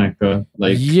electronica,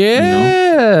 like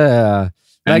yeah.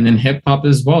 And then hip hop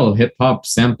as well. Hip hop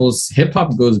samples. Hip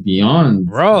hop goes beyond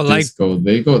disco.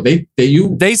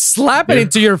 They slap it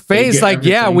into your face. Like,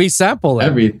 yeah, we sample it.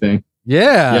 Everything.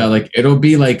 Yeah. Like it'll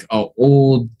be like an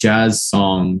old jazz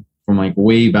song from like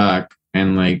way back,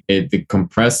 and like they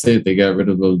compress it. They get rid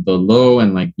of the low,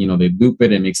 and like, you know, they loop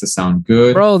it. It makes it sound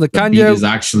good. Bro, the Kanye beat is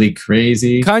actually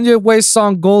crazy. Kanye West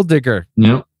song "Gold Digger."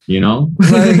 Yep. You know,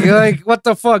 like what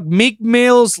the fuck? Meek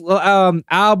Mill's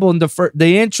album,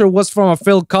 the intro was from a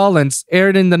Phil Collins,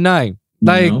 aired in the night.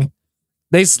 Like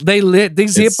these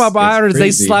hip hop artists,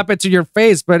 they slap it to your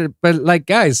face. But like,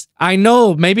 guys, I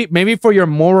know maybe for your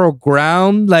moral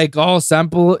ground, like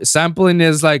sampling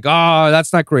is like,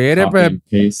 that's not creative,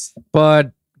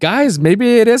 but guys,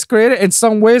 maybe it is creative in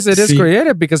some ways. It is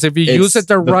creative because if you use it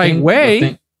the right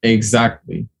way.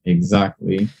 Exactly.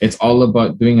 It's all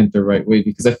about doing it the right way,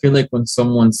 because I feel like when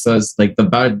someone says, like, the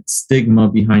bad stigma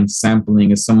behind sampling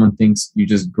is someone thinks you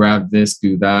just grab this,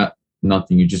 do that,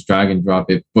 nothing, you just drag and drop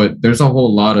it. But there's a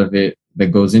whole lot of it that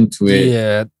goes into it.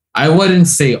 Yeah. I wouldn't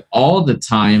say all the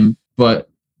time, but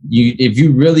if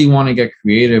you really want to get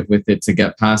creative with it to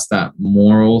get past that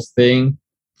moral thing,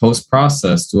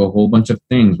 post-process, do a whole bunch of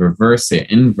things, reverse it,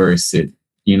 inverse it,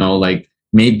 you know, like,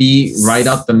 maybe write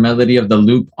out the melody of the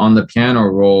loop on the piano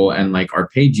roll and like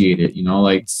arpeggiate it, you know,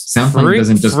 like sampling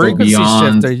doesn't just go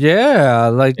beyond.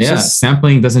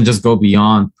 Sampling doesn't just go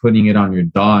beyond putting it on your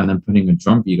DAW and then putting a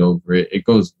drum beat over it. It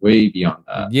goes way beyond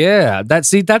that. Yeah,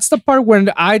 that's the part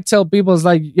when I tell people, is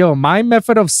like, yo, my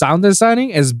method of sound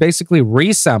designing is basically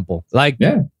resample. Like,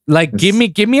 give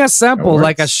me a sample,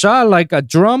 like a shot, like a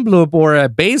drum loop or a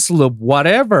bass loop,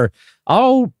 whatever.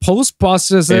 I'll post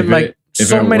process it like.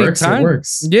 So many times. It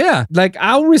works. Yeah, like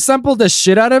I'll resample the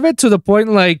shit out of it to the point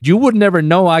like you would never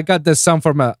know I got this sound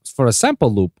for a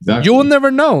sample loop. Exactly. You will never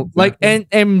know. Exactly. Like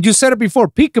and you said it before,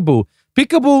 Peekaboo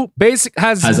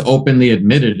has openly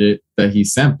admitted it that he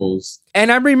samples.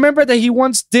 And I remember that he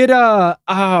once did a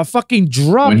fucking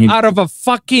drum out of a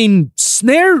fucking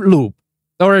snare loop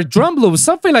or a drum loop,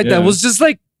 something like that. It was just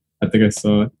like, I think I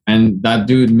saw it. And that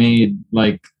dude made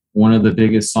like one of the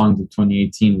biggest songs of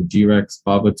 2018 with G-Rex,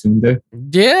 Baba Tunde.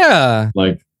 Yeah.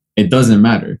 Like, it doesn't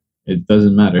matter. It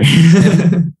doesn't matter.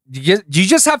 You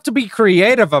just have to be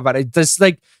creative about it. Just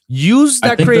like use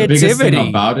that creativity. The biggest thing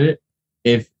about it,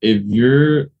 if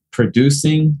you're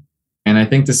producing, and I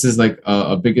think this is like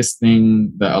a biggest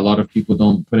thing that a lot of people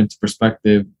don't put into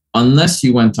perspective, unless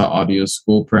you went to audio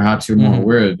school, perhaps you're more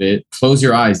aware of it. Close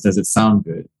your eyes. Does it sound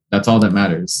good? That's all that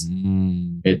matters.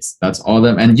 That's all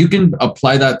that, and you can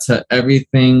apply that to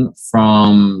everything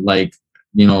from like,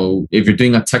 you know, if you're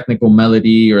doing a technical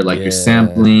melody or like you're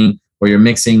sampling or you're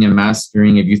mixing and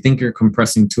mastering. If you think you're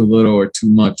compressing too little or too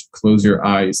much, close your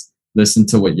eyes, listen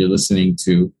to what you're listening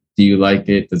to. Do you like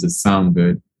it? Does it sound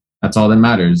good? That's all that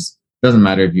matters. It doesn't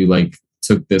matter if you like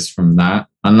took this from that,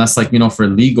 unless like, you know, for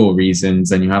legal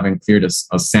reasons and you haven't cleared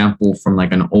a sample from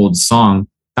like an old song.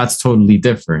 That's totally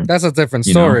different. That's a different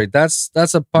story. That's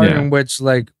a part in which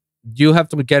like you have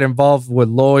to get involved with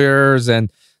lawyers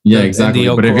and exactly.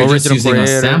 But if you're just using a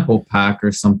sample pack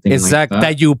or something like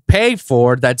that you pay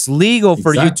for, that's legal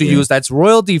for you to use, that's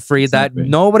royalty free, that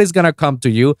nobody's gonna come to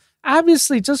you.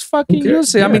 Obviously, just fucking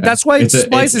use it. Yeah. I mean, that's why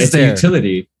Splice is there. It's a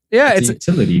utility. Yeah, it's a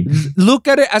utility. Look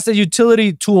at it as a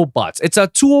utility toolbox. It's a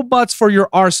toolbox for your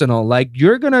arsenal. Like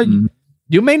you're gonna.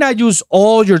 You may not use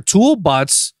all your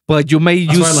toolbots, but you may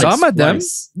use some of them.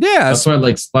 Yeah. That's why I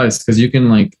like Splice, because you can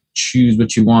like choose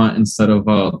what you want instead of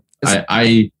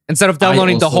I instead of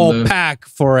downloading the whole pack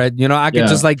for it, you know, I could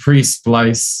just like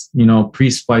pre-splice. You know,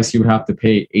 pre-splice, you would have to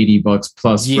pay $80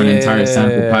 plus for an entire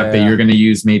sample pack that you're going to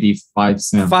use maybe 5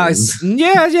 samples.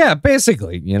 Yeah,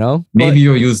 basically, you know. Maybe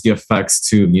you'll use the effects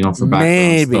too, you know, for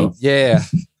background stuff. Yeah.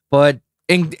 But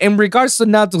in regards to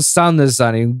now to sound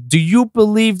designing, do you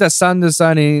believe that sound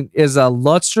designing is a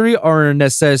luxury or a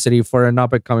necessity for an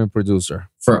up-and-coming producer?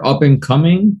 For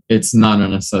up-and-coming, it's not a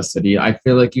necessity. I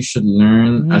feel like you should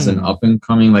learn as an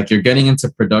up-and-coming, like you're getting into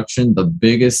production, the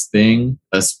biggest thing,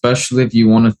 especially if you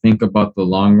want to think about the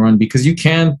long run, because you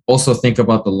can also think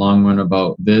about the long run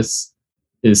about this,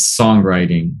 is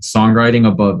songwriting. Songwriting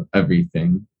above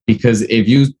everything. Because if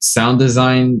you sound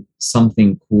design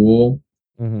something cool,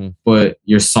 but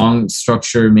your song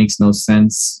structure makes no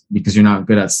sense because you're not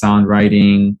good at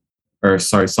songwriting.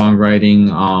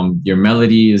 Your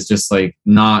melody is just like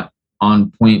not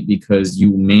on point because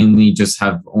you mainly just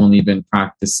have only been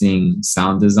practicing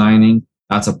sound designing.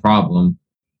 That's a problem.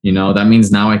 You know, that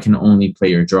means now I can only play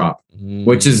your drop,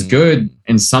 which is good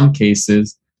in some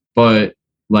cases. But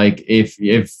like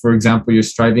if for example, you're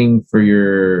striving for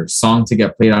your song to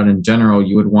get played out in general,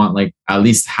 you would want like at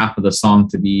least half of the song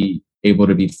to be able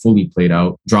to be fully played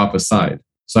out, drop aside.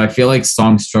 So I feel like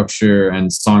song structure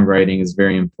and songwriting is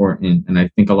very important. And I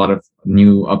think a lot of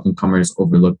new up-and-comers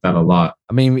overlook that a lot.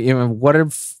 I mean, you know, what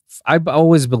if I've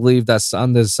always believed that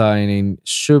sound designing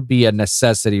should be a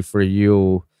necessity for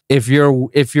you if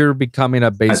you're becoming a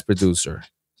bass producer.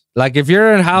 Like if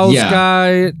you're a house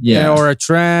guy, you know, or a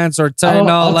trance or techno,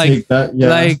 I'll take that,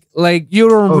 like you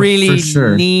don't really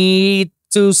need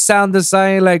to sound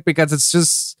design, like, because it's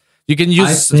just, you can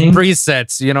use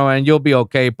presets, you know, and you'll be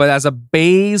okay. But as a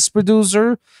bass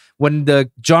producer, when the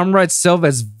genre itself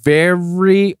is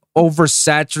very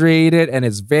oversaturated and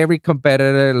it's very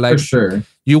competitive, like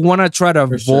you want to try to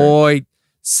avoid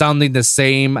sounding the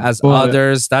same as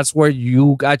others. That's where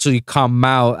you actually come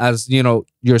out as, you know,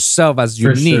 yourself as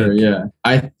unique.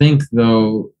 I think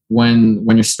though, when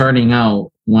you're starting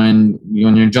out, when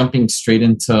you're jumping straight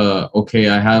into, okay,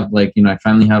 I have like, you know, I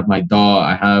finally have my DAW,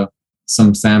 I have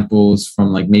some samples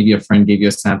from like maybe a friend gave you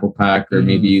a sample pack, or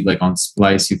maybe like on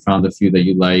Splice you found a few that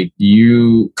you like.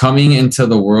 You coming into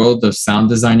the world of sound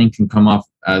designing can come off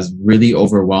as really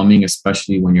overwhelming,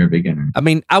 especially when you're a beginner. I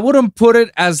mean, I wouldn't put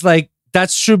it as like that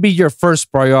should be your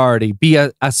first priority, be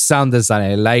a sound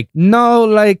designer. Like, no,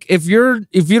 like if you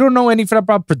don't know anything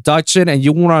about production and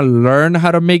you want to learn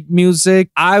how to make music,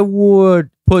 I would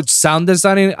put sound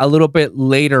designing a little bit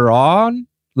later on.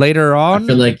 I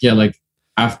feel like like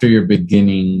after your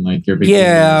beginning, like your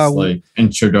beginner's like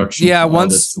introduction to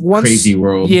once crazy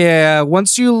world.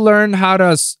 Once you learn how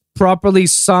to properly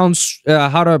sound,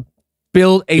 how to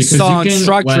build a song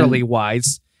structurally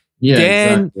wise,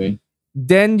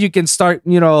 then you can start,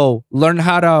 you know, learn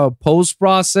how to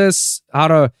post-process, how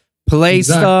to play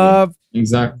stuff.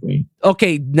 Exactly.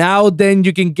 Okay, now then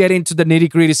you can get into the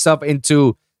nitty-gritty stuff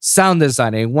into sound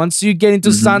designing. Once you get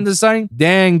into sound designing,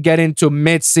 then get into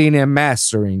mixing and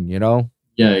mastering, you know?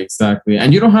 Yeah, exactly.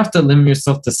 And you don't have to limit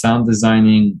yourself to sound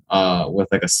designing with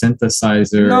like a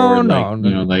synthesizer you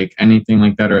know, like anything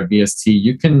like that, or a VST.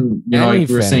 You can, you know, like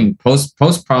we were saying, post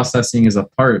processing is a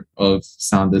part of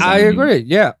sound design. I agree.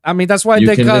 Yeah. I mean, that's why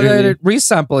they call it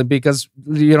resampling, because,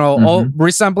 you know, all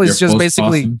resampling is just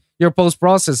basically your post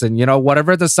processing, you know,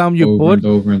 whatever the sound you put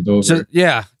over and over.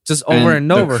 Just over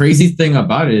and over. The crazy thing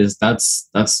about it is that's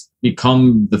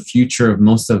become the future of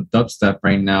most of dubstep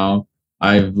right now.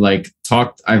 I've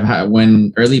had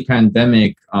when early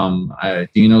pandemic, do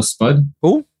you know Spud?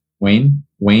 Who?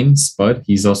 Wayne Spud.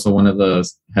 He's also one of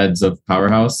the heads of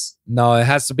Powerhouse. No, it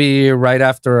has to be right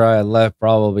after I left,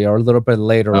 probably, or a little bit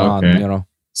later on, you know.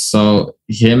 So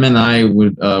him and I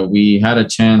we had a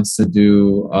chance to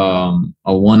do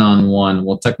a one-on-one,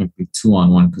 well, technically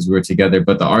 2-on-1 because we were together,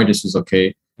 but the artist was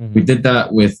okay. We did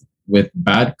that with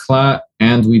Bad Clat,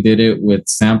 and we did it with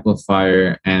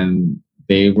Samplifier, and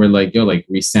they were like, yo, like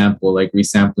resample, like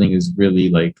resampling is really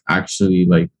like, actually,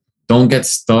 like, don't get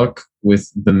stuck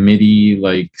with the MIDI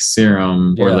like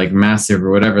Serum or like Massive or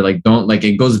whatever. Like, don't, like,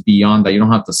 it goes beyond that. You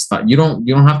don't have to stop. You don't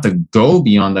have to go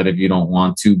beyond that if you don't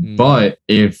want to. But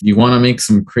if you want to make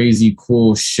some crazy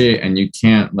cool shit and you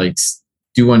can't like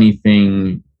do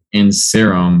anything in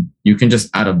Serum, you can just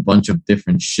add a bunch of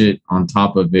different shit on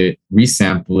top of it,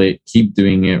 resample it, keep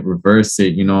doing it, reverse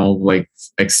it, you know, like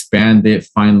expand it,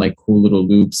 find like cool little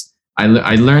loops. I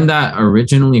learned that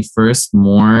originally first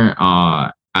more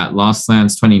at Lost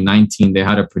Lands 2019. They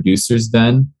had a producers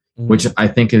den, which I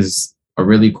think is a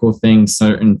really cool thing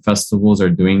certain festivals are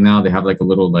doing now. They have like a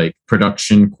little like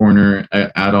production corner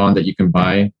add-on that you can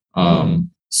buy.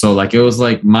 So like it was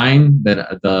like mine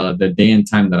that the day and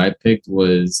time that I picked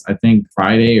was I think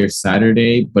Friday or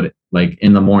Saturday, but like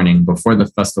in the morning before the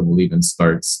festival even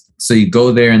starts. So you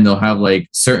go there and they'll have like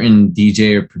certain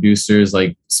DJ or producers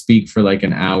like speak for like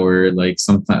an hour. Like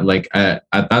sometimes like at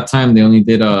that time they only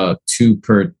did 2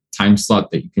 per time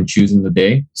slot that you can choose in the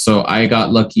day. So I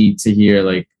got lucky to hear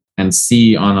like and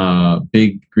see on a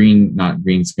big not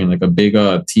green screen, like a big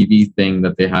TV thing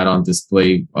that they had on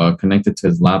display connected to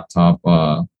his laptop.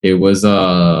 It was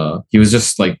he was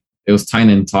just like, it was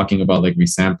Tynan talking about like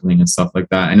resampling and stuff like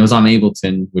that. And it was on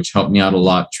Ableton, which helped me out a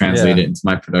lot, translate it into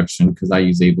my production because I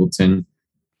use Ableton.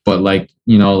 But like,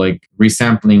 you know, like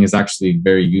resampling is actually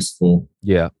very useful.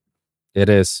 Yeah, it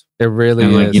is. It really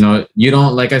and is. Like, you know, you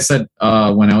don't, like I said,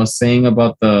 when I was saying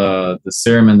about the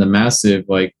Serum and the Massive,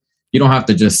 like you don't have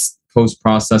to just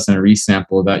post-process and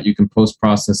resample that. You can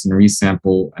post-process and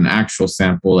resample an actual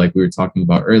sample like we were talking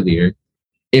about earlier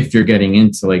if you're getting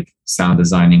into like sound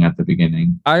designing at the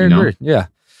beginning. I agree. Yeah.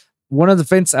 One of the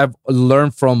things I've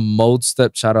learned from Mode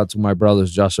Step, shout out to my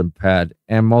brothers Josh and Pat,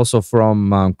 and also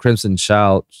from Crimson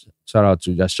Shout out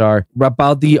to Yashar,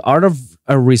 about the art of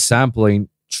resampling.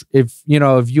 If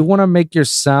you want to make your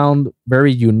sound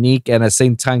very unique and at the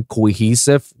same time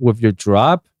cohesive with your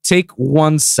drop, take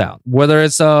one sound, whether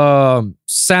it's a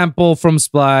sample from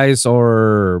Splice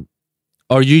or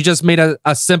you just made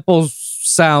a simple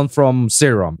sound from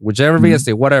Serum, whichever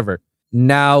VST, whatever.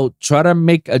 Now try to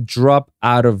make a drop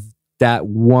out of that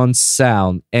one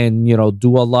sound and,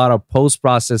 do a lot of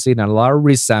post-processing and a lot of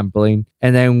resampling,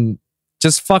 and then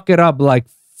just fuck it up like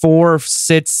 4,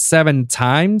 6, 7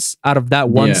 times out of that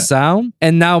one sound,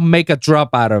 and now make a drop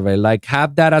out of it. Like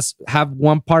have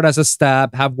one part as a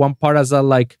stab, have one part as a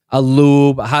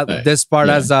loop, have this part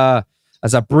as a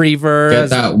breather. Get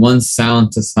that one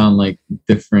sound to sound like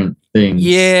different things.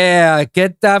 Yeah,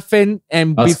 get that thing,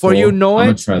 and that's before cool. You know it, I'm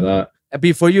gonna try that.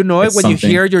 Before you know it, when you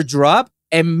hear your drop,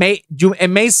 it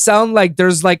may sound like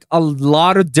there's like a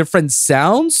lot of different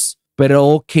sounds, but it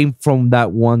all came from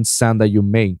that one sound that you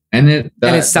made, and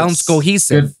it sounds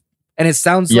cohesive, good. And it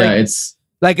sounds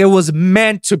like it was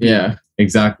meant to be. Yeah,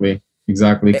 exactly,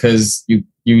 because you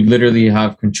literally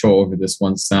have control over this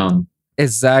one sound.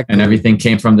 Exactly. And everything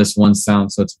came from this one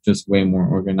sound, so it's just way more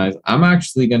organized. I'm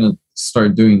actually gonna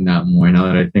start doing that more now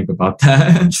that I think about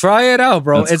that. Try it out,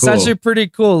 bro. That's it's cool. Actually pretty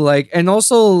cool. Like, and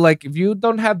also like if you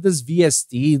don't have this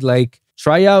VST, like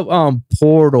try out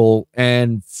Portal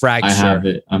and Fracture. I have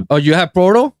it. Oh, you have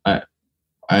Portal? I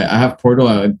have Portal.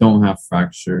 I don't have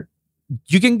Fracture.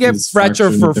 You can get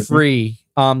Fracture for free.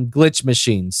 Glitch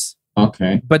machines.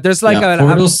 Okay. But there's like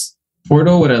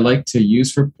Portal, what I like to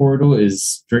use for Portal is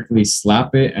strictly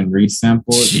slap it and resample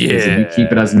it. Because if you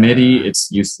keep it as MIDI,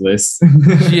 it's useless.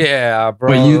 Yeah, bro.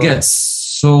 But you get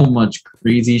so much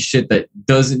crazy shit that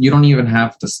you don't even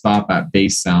have to stop at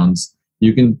bass sounds.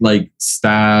 You can like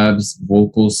stabs,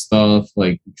 vocal stuff,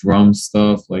 like drum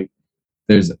stuff, like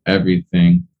there's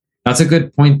everything. That's a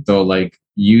good point though, like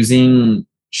using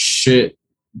shit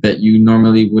that you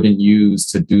normally wouldn't use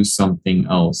to do something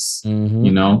else,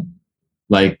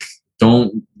 like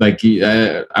don't like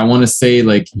I want to say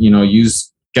like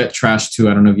use Get Trash 2.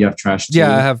 I don't know if you have Trash 2.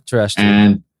 Yeah, I have Trash 2.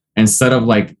 And instead of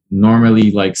like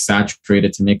normally like saturate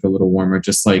it to make it a little warmer,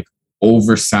 just like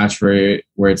oversaturate it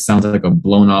where it sounds like a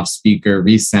blown off speaker,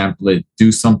 resample it,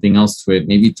 do something else to it,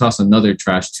 maybe toss another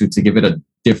Trash 2 to give it a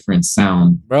different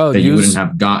sound, bro, that you wouldn't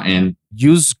have gotten.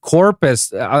 Use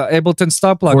Corpus, Ableton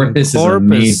stop plugin. Corpus is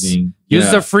amazing. Use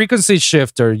the frequency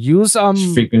shifter. Use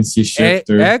frequency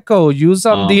shifter. Echo. Use the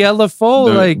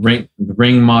LFO. The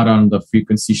ring mod on the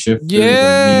frequency shifter.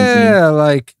 Yeah,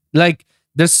 like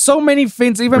there's so many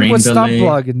things even with stop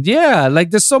plugin. Yeah,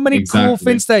 like there's so many cool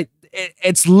things that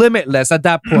it's limitless at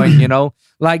that point.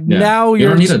 Like now you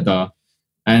don't need a DAW,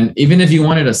 and even if you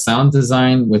wanted a sound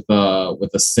design with a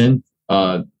synth,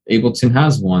 Ableton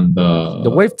has one.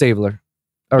 The wavetabler.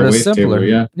 Or the simpler,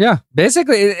 yeah.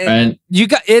 Basically,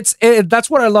 that's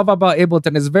what I love about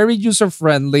Ableton. It's very user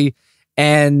friendly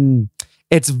and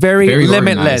it's very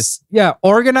limitless. Organized. Yeah,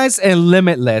 organized and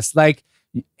limitless. Like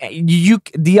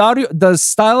the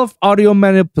style of audio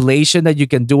manipulation that you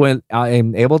can do in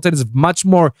Ableton is much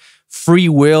more free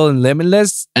will and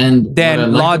limitless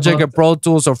than Logic and Pro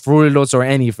Tools or Fruity Loops or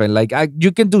anything. Like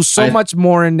you can do so much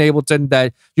more in Ableton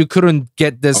that you couldn't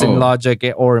get this in Logic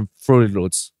or in Fruity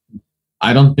Loops.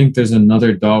 I don't think there's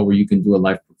another DAW where you can do a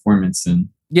live performance in.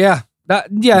 Yeah,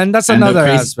 and that's another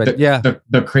aspect.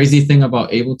 The crazy thing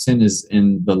about Ableton is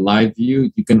in the live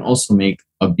view, you can also make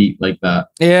a beat like that.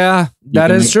 Yeah, that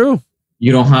is true.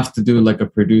 You don't have to do like a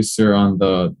producer on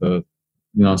the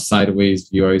sideways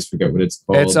view. I always forget what it's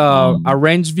called. It's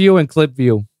arrange view and clip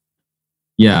view.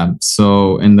 Yeah.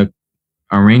 So in the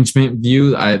arrangement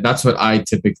view, that's what I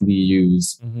typically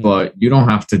use. But you don't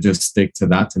have to just stick to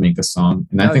that to make a song.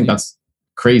 And I think that's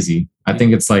crazy. I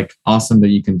think it's like awesome that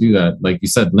you can do that. Like you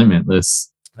said,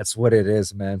 limitless. That's what it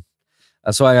is, man.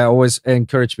 That's why I always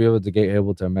encourage people to get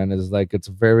Ableton, man. It's like it's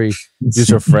very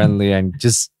user friendly and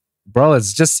just, bro,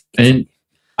 it's just. And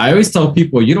I always tell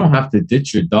people you don't have to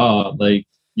ditch your DAW. Like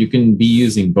you can be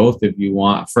using both if you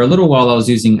want. For a little while, I was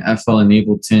using FL and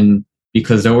Ableton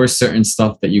because there were certain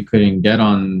stuff that you couldn't get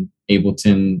on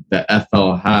Ableton that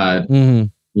FL had.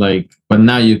 Like, but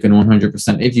now you can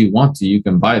 100%, if you want to, you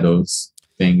can buy those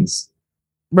things.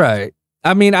 Right.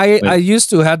 I mean, I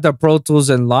used to have the Pro Tools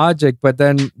and Logic, but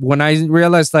then when I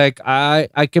realized like I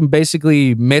can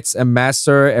basically mix and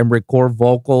master and record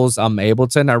vocals on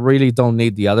Ableton, I really don't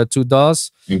need the other two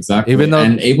DAWs. Exactly. Even though,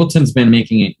 and Ableton's been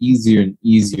making it easier and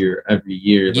easier every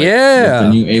year. Like, yeah.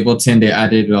 With the new Ableton, they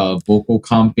added vocal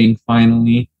comping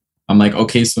finally. I'm like,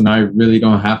 okay, so now I really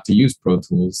don't have to use Pro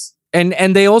Tools.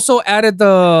 And they also added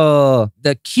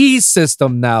the key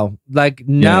system now. Like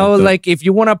now, like if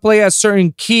you want to play a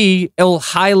certain key, it'll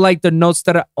highlight the notes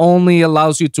that it only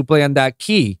allows you to play on that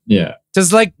key. Yeah.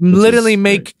 Just like literally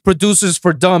make producers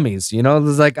for dummies, you know?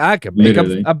 It's like I can make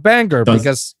a banger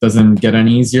because doesn't get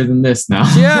any easier than this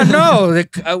now. Yeah, no.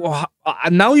 Like,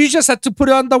 now you just have to put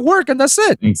on the work and that's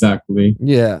it. Exactly.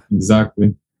 Yeah.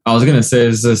 Exactly. I was gonna say,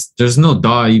 there's no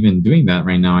DAW even doing that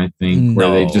right now. I think where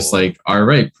they just like, all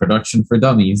right, production for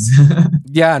dummies.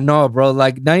 Yeah, no, bro.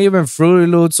 Like not even Fruity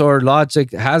Loops or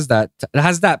Logic has that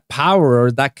power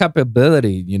or that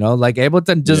capability. You know, like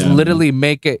Ableton just literally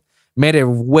made it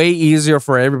way easier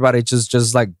for everybody.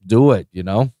 Just like do it. You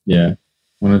know. Yeah,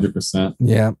 100%.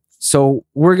 Yeah. So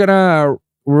we got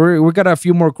a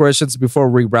few more questions before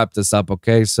we wrap this up.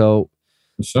 Okay. So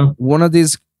one of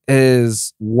these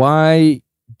is why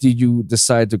did you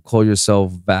decide to call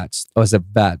yourself Vaxle? Or is it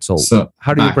Vaxle? So,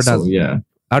 how do you pronounce? Yeah.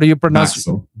 How do you pronounce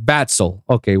Vaxle? Vaxle.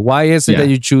 Okay. Why is it that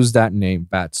you choose that name,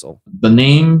 Vaxle? The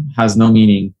name has no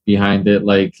meaning behind it.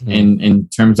 Like in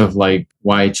terms of like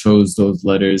why I chose those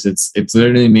letters, it's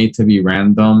literally made to be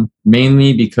random.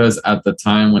 Mainly because at the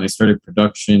time when I started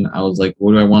production, I was like,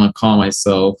 what do I want to call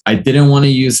myself? I did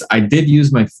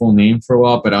use my full name for a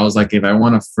while, but I was like, if I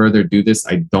want to further do this,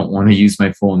 I don't want to use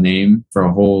my full name for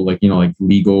a whole, like, you know, like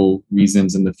legal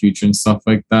reasons in the future and stuff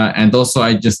like that. And also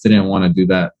I just didn't want to do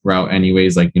that route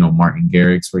anyways, like, you know, Martin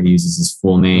Garrix, where he uses his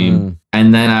full name.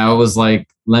 And then I was like,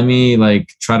 let me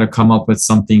like try to come up with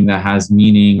something that has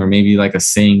meaning, or maybe like a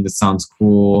saying that sounds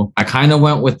cool. I kind of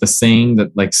went with the saying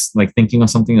that like thinking of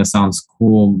something that sounds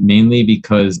cool, mainly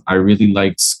because I really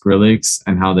liked Skrillex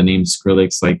and how the name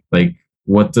Skrillex, like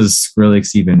what does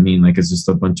Skrillex even mean? Like it's just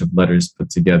a bunch of letters put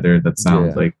together that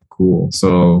sound like cool.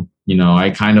 So, you know,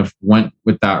 I kind of went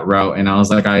with that route and I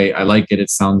was like, I like it. It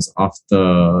sounds off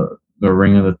the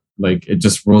ring of the, like it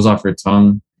just rolls off your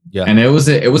tongue. Yeah. And it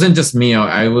wasn't just me.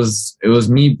 It was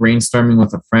me brainstorming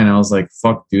with a friend. I was like,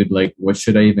 fuck, dude, like, what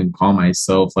should I even call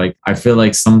myself? Like, I feel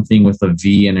like something with a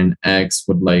V and an X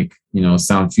would, like, you know,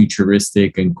 sound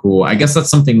futuristic and cool. I guess that's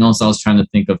something else I was trying to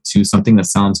think of too, something that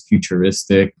sounds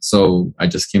futuristic. So I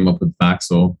just came up with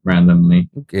Vaxle randomly.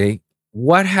 Okay.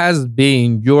 What has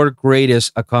been your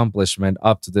greatest accomplishment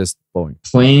up to this point?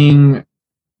 Playing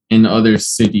in other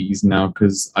cities now,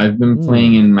 because I've been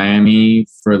playing in Miami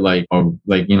for like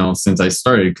you know, since I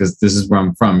started, because this is where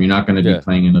I'm from. You're not going to be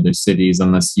playing in other cities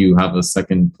unless you have a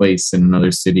second place in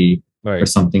another city or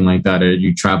something like that, or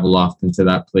you travel often to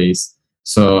that place.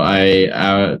 So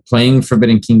I playing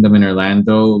Forbidden Kingdom in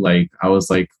Orlando, like I was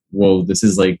like, whoa, this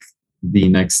is like the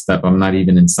next step. I'm not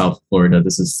even in South Florida.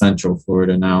 This is Central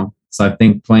Florida now. So I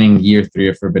think playing year 3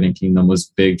 of Forbidden Kingdom was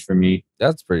big for me.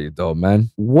 That's pretty dope,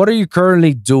 man. What are you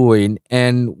currently doing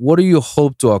and what do you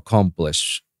hope to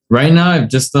accomplish? Right now, I've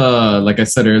just, like I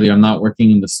said earlier, I'm not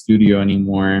working in the studio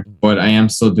anymore, but I am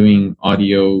still doing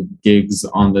audio gigs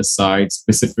on the side,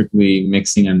 specifically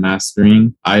mixing and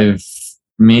mastering. I've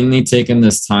mainly taken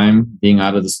this time being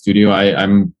out of the studio.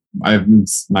 I'm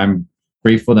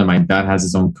grateful that my dad has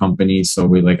his own company,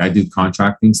 so I do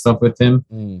contracting stuff with him.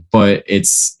 But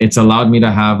it's allowed me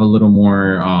to have a little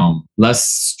more less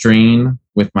strain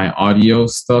with my audio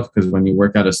stuff, because when you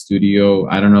work at a studio,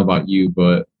 I don't know about you,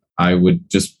 but I would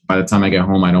just, by the time I get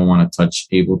home, I don't want to touch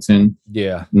Ableton.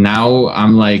 Yeah. Now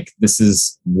I'm like, this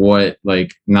is what,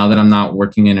 like, now that I'm not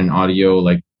working in an audio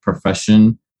like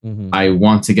profession, I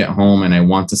want to get home and I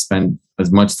want to spend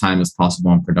as much time as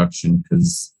possible on production,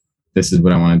 because this is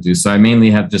what I want to do. So I mainly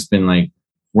have just been like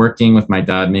working with my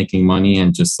dad, making money,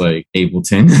 and just like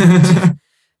Ableton.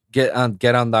 Get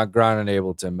on that grind in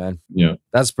Ableton, man. Yeah.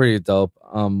 That's pretty dope.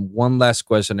 One last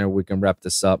question and we can wrap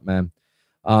this up, man.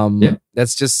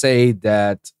 Let's just say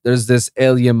that there's this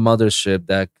alien mothership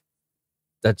that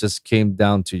just came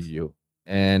down to you,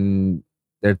 and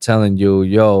they're telling you,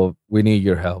 yo, we need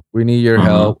your help. We need your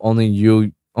help. Only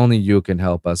you can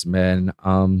help us, man.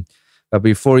 But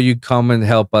before you come and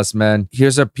help us, man,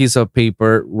 here's a piece of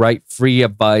paper. Write free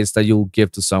advice that you'll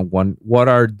give to someone. What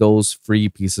are those free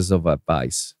pieces of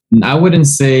advice? I wouldn't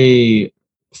say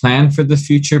plan for the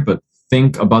future, but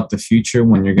think about the future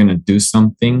when you're going to do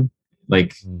something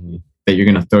like that you're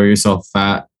going to throw yourself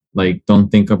at. Like, don't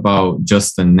think about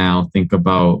just the now. Think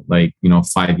about 5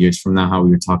 years from now, how we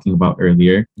were talking about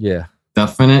earlier. Yeah.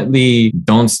 Definitely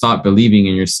don't stop believing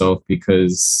in yourself,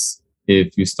 because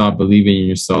if you stop believing in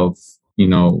yourself,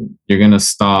 you're going to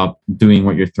stop doing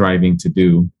what you're thriving to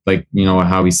do. Like,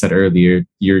 how we said earlier,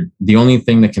 the only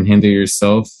thing that can hinder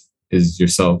yourself is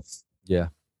yourself. Yeah.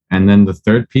 And then the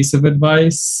third piece of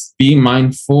advice, be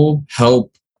mindful,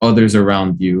 help others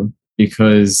around you,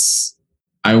 because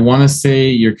I want to say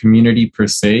your community per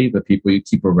se, the people you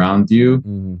keep around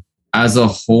you as a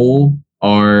whole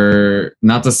are,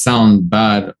 not to sound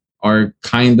bad, are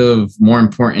kind of more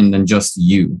important than just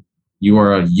you. You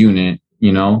are a unit.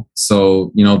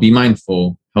 So, be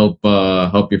mindful, help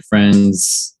your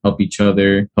friends, help each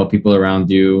other, help people around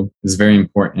you is very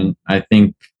important. I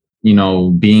think,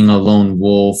 being a lone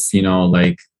wolf,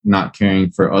 not caring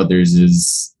for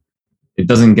others it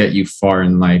doesn't get you far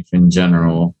in life in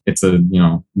general. It's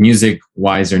music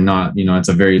wise or not, it's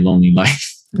a very lonely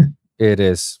life. It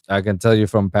is. I can tell you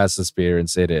from past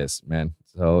experience, it is, man.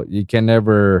 So you can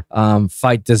never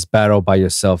fight this battle by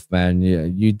yourself, man.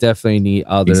 You definitely need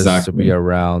others to be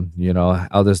around,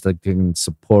 others that can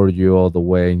support you all the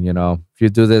way. If you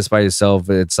do this by yourself,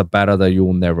 it's a battle that you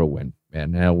will never win,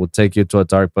 man. And it will take you to a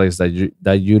dark place that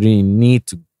you didn't need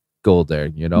to go there,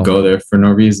 Go there for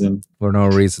no reason. For no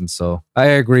reason. So I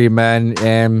agree, man.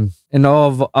 And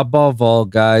above all,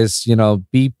 guys,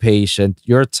 be patient.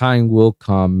 Your time will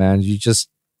come, man. You just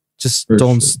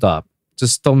don't stop.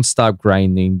 Just don't stop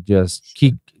grinding. Just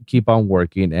keep on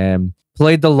working and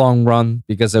play the long run,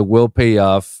 because it will pay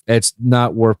off. It's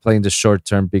not worth playing the short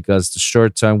term, because the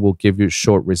short term will give you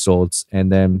short results,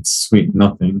 and then sweet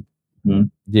nothing.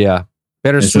 Yeah,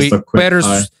 bittersweet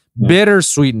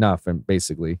nothing,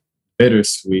 basically.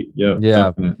 Bittersweet, yeah,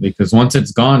 definitely. Because once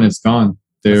it's gone, it's gone.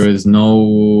 There is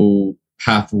no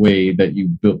pathway that you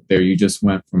built there. You just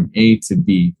went from A to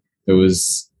B. There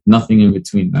was nothing in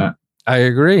between that. I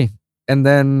agree. And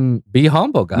then be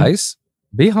humble, guys.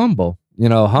 Be humble.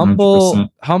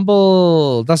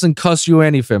 Humble doesn't cost you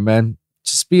anything, man.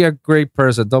 Just be a great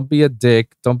person. Don't be a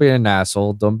dick. Don't be an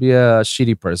asshole. Don't be a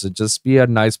shitty person. Just be a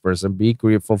nice person. Be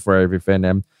grateful for everything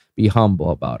and be humble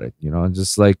about it.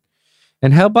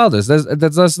 And help others.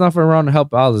 There's nothing wrong to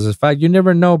help others. In fact, you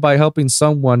never know, by helping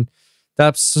someone,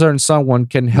 that certain someone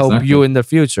can help you in the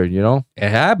future. It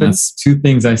happens. That's two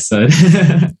things I said.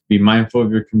 Be mindful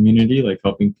of your community, like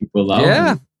helping people out.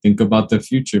 Yeah. Think about the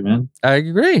future, man. I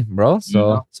agree, bro.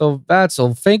 So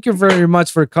Vaxle, thank you very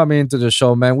much for coming into the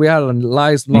show, man. We had a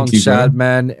nice long chat,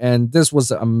 man, and this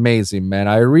was amazing, man.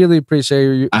 I really appreciate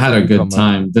you. I had a good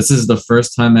time. This is the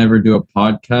first time I ever do a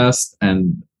podcast,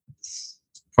 and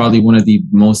probably one of the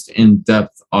most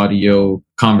in-depth audio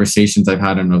conversations I've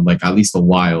had in at least a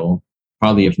while.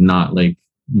 Probably, if not the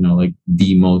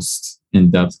most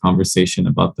in-depth conversation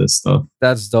about this stuff.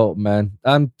 That's dope, man.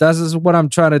 This is what I'm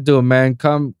trying to do, man.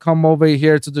 Come over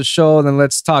here to the show, and then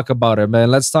let's talk about it,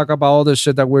 man. Let's talk about all the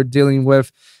shit that we're dealing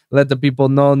with. Let the people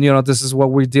know, this is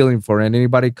what we're dealing for. And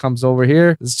anybody comes over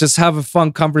here, let's just have a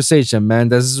fun conversation, man.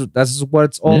 This is what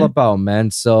it's all about,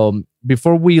 man. So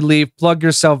before we leave, plug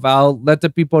yourself out. Let the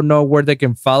people know where they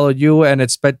can follow you and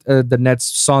expect the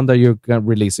next song that you're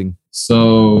releasing.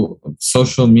 So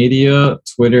social media,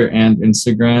 Twitter and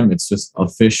Instagram, it's just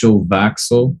official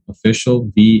Vaxle, official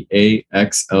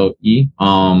Vaxle.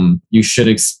 You should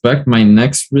expect my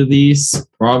next release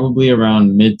probably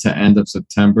around mid to end of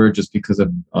September, just because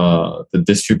of the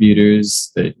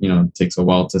distributors that, it takes a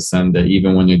while to send it,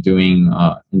 even when you're doing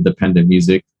independent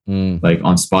music, like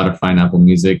on Spotify and Apple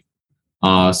Music.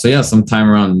 So yeah, sometime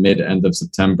around mid-end of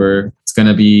September. It's going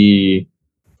to be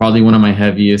probably one of my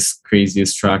heaviest,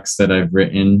 craziest tracks that I've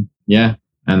written. Yeah.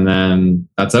 And then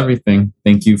that's everything.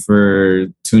 Thank you for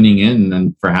tuning in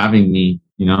and for having me,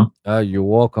 You're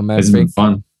welcome, man. It's been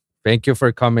fun. Thank you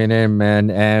for coming in,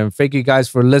 man. And thank you guys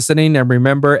for listening. And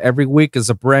remember, every week is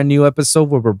a brand new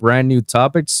episode with a brand new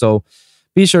topic. So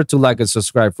be sure to like and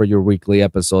subscribe for your weekly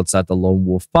episodes at the Lone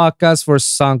Wolv Podcast for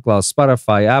SoundCloud,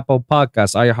 Spotify, Apple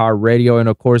Podcasts, iHeartRadio, and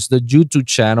of course the YouTube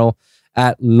channel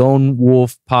at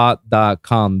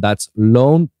lonewolvpod.com. That's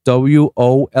lone,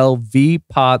 WOLV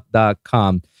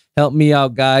pod.com. Help me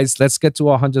out, guys. Let's get to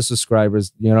 100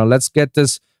 subscribers. You know, let's get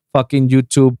this fucking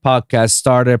YouTube podcast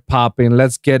started popping.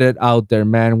 Let's get it out there,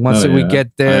 man. Once we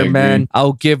get there, man,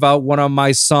 I'll give out one of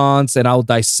my songs and I'll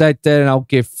dissect it and I'll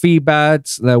give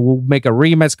feedbacks. We'll make a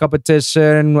remix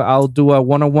competition. I'll do a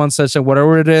one-on-one session,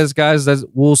 whatever it is, guys.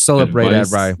 We'll celebrate that,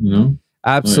 right? You know?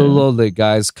 Absolutely,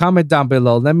 guys. Comment down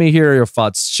below. Let me hear your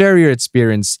thoughts. Share your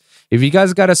experience. If you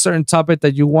guys got a certain topic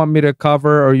that you want me to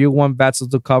cover or you want Vaxle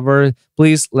to cover,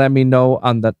 please let me know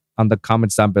on the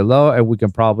comments down below, and we can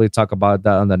probably talk about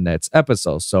that on the next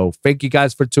episode. So thank you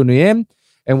guys for tuning in,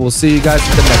 and we'll see you guys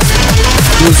in the next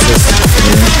one.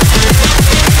 Deuces.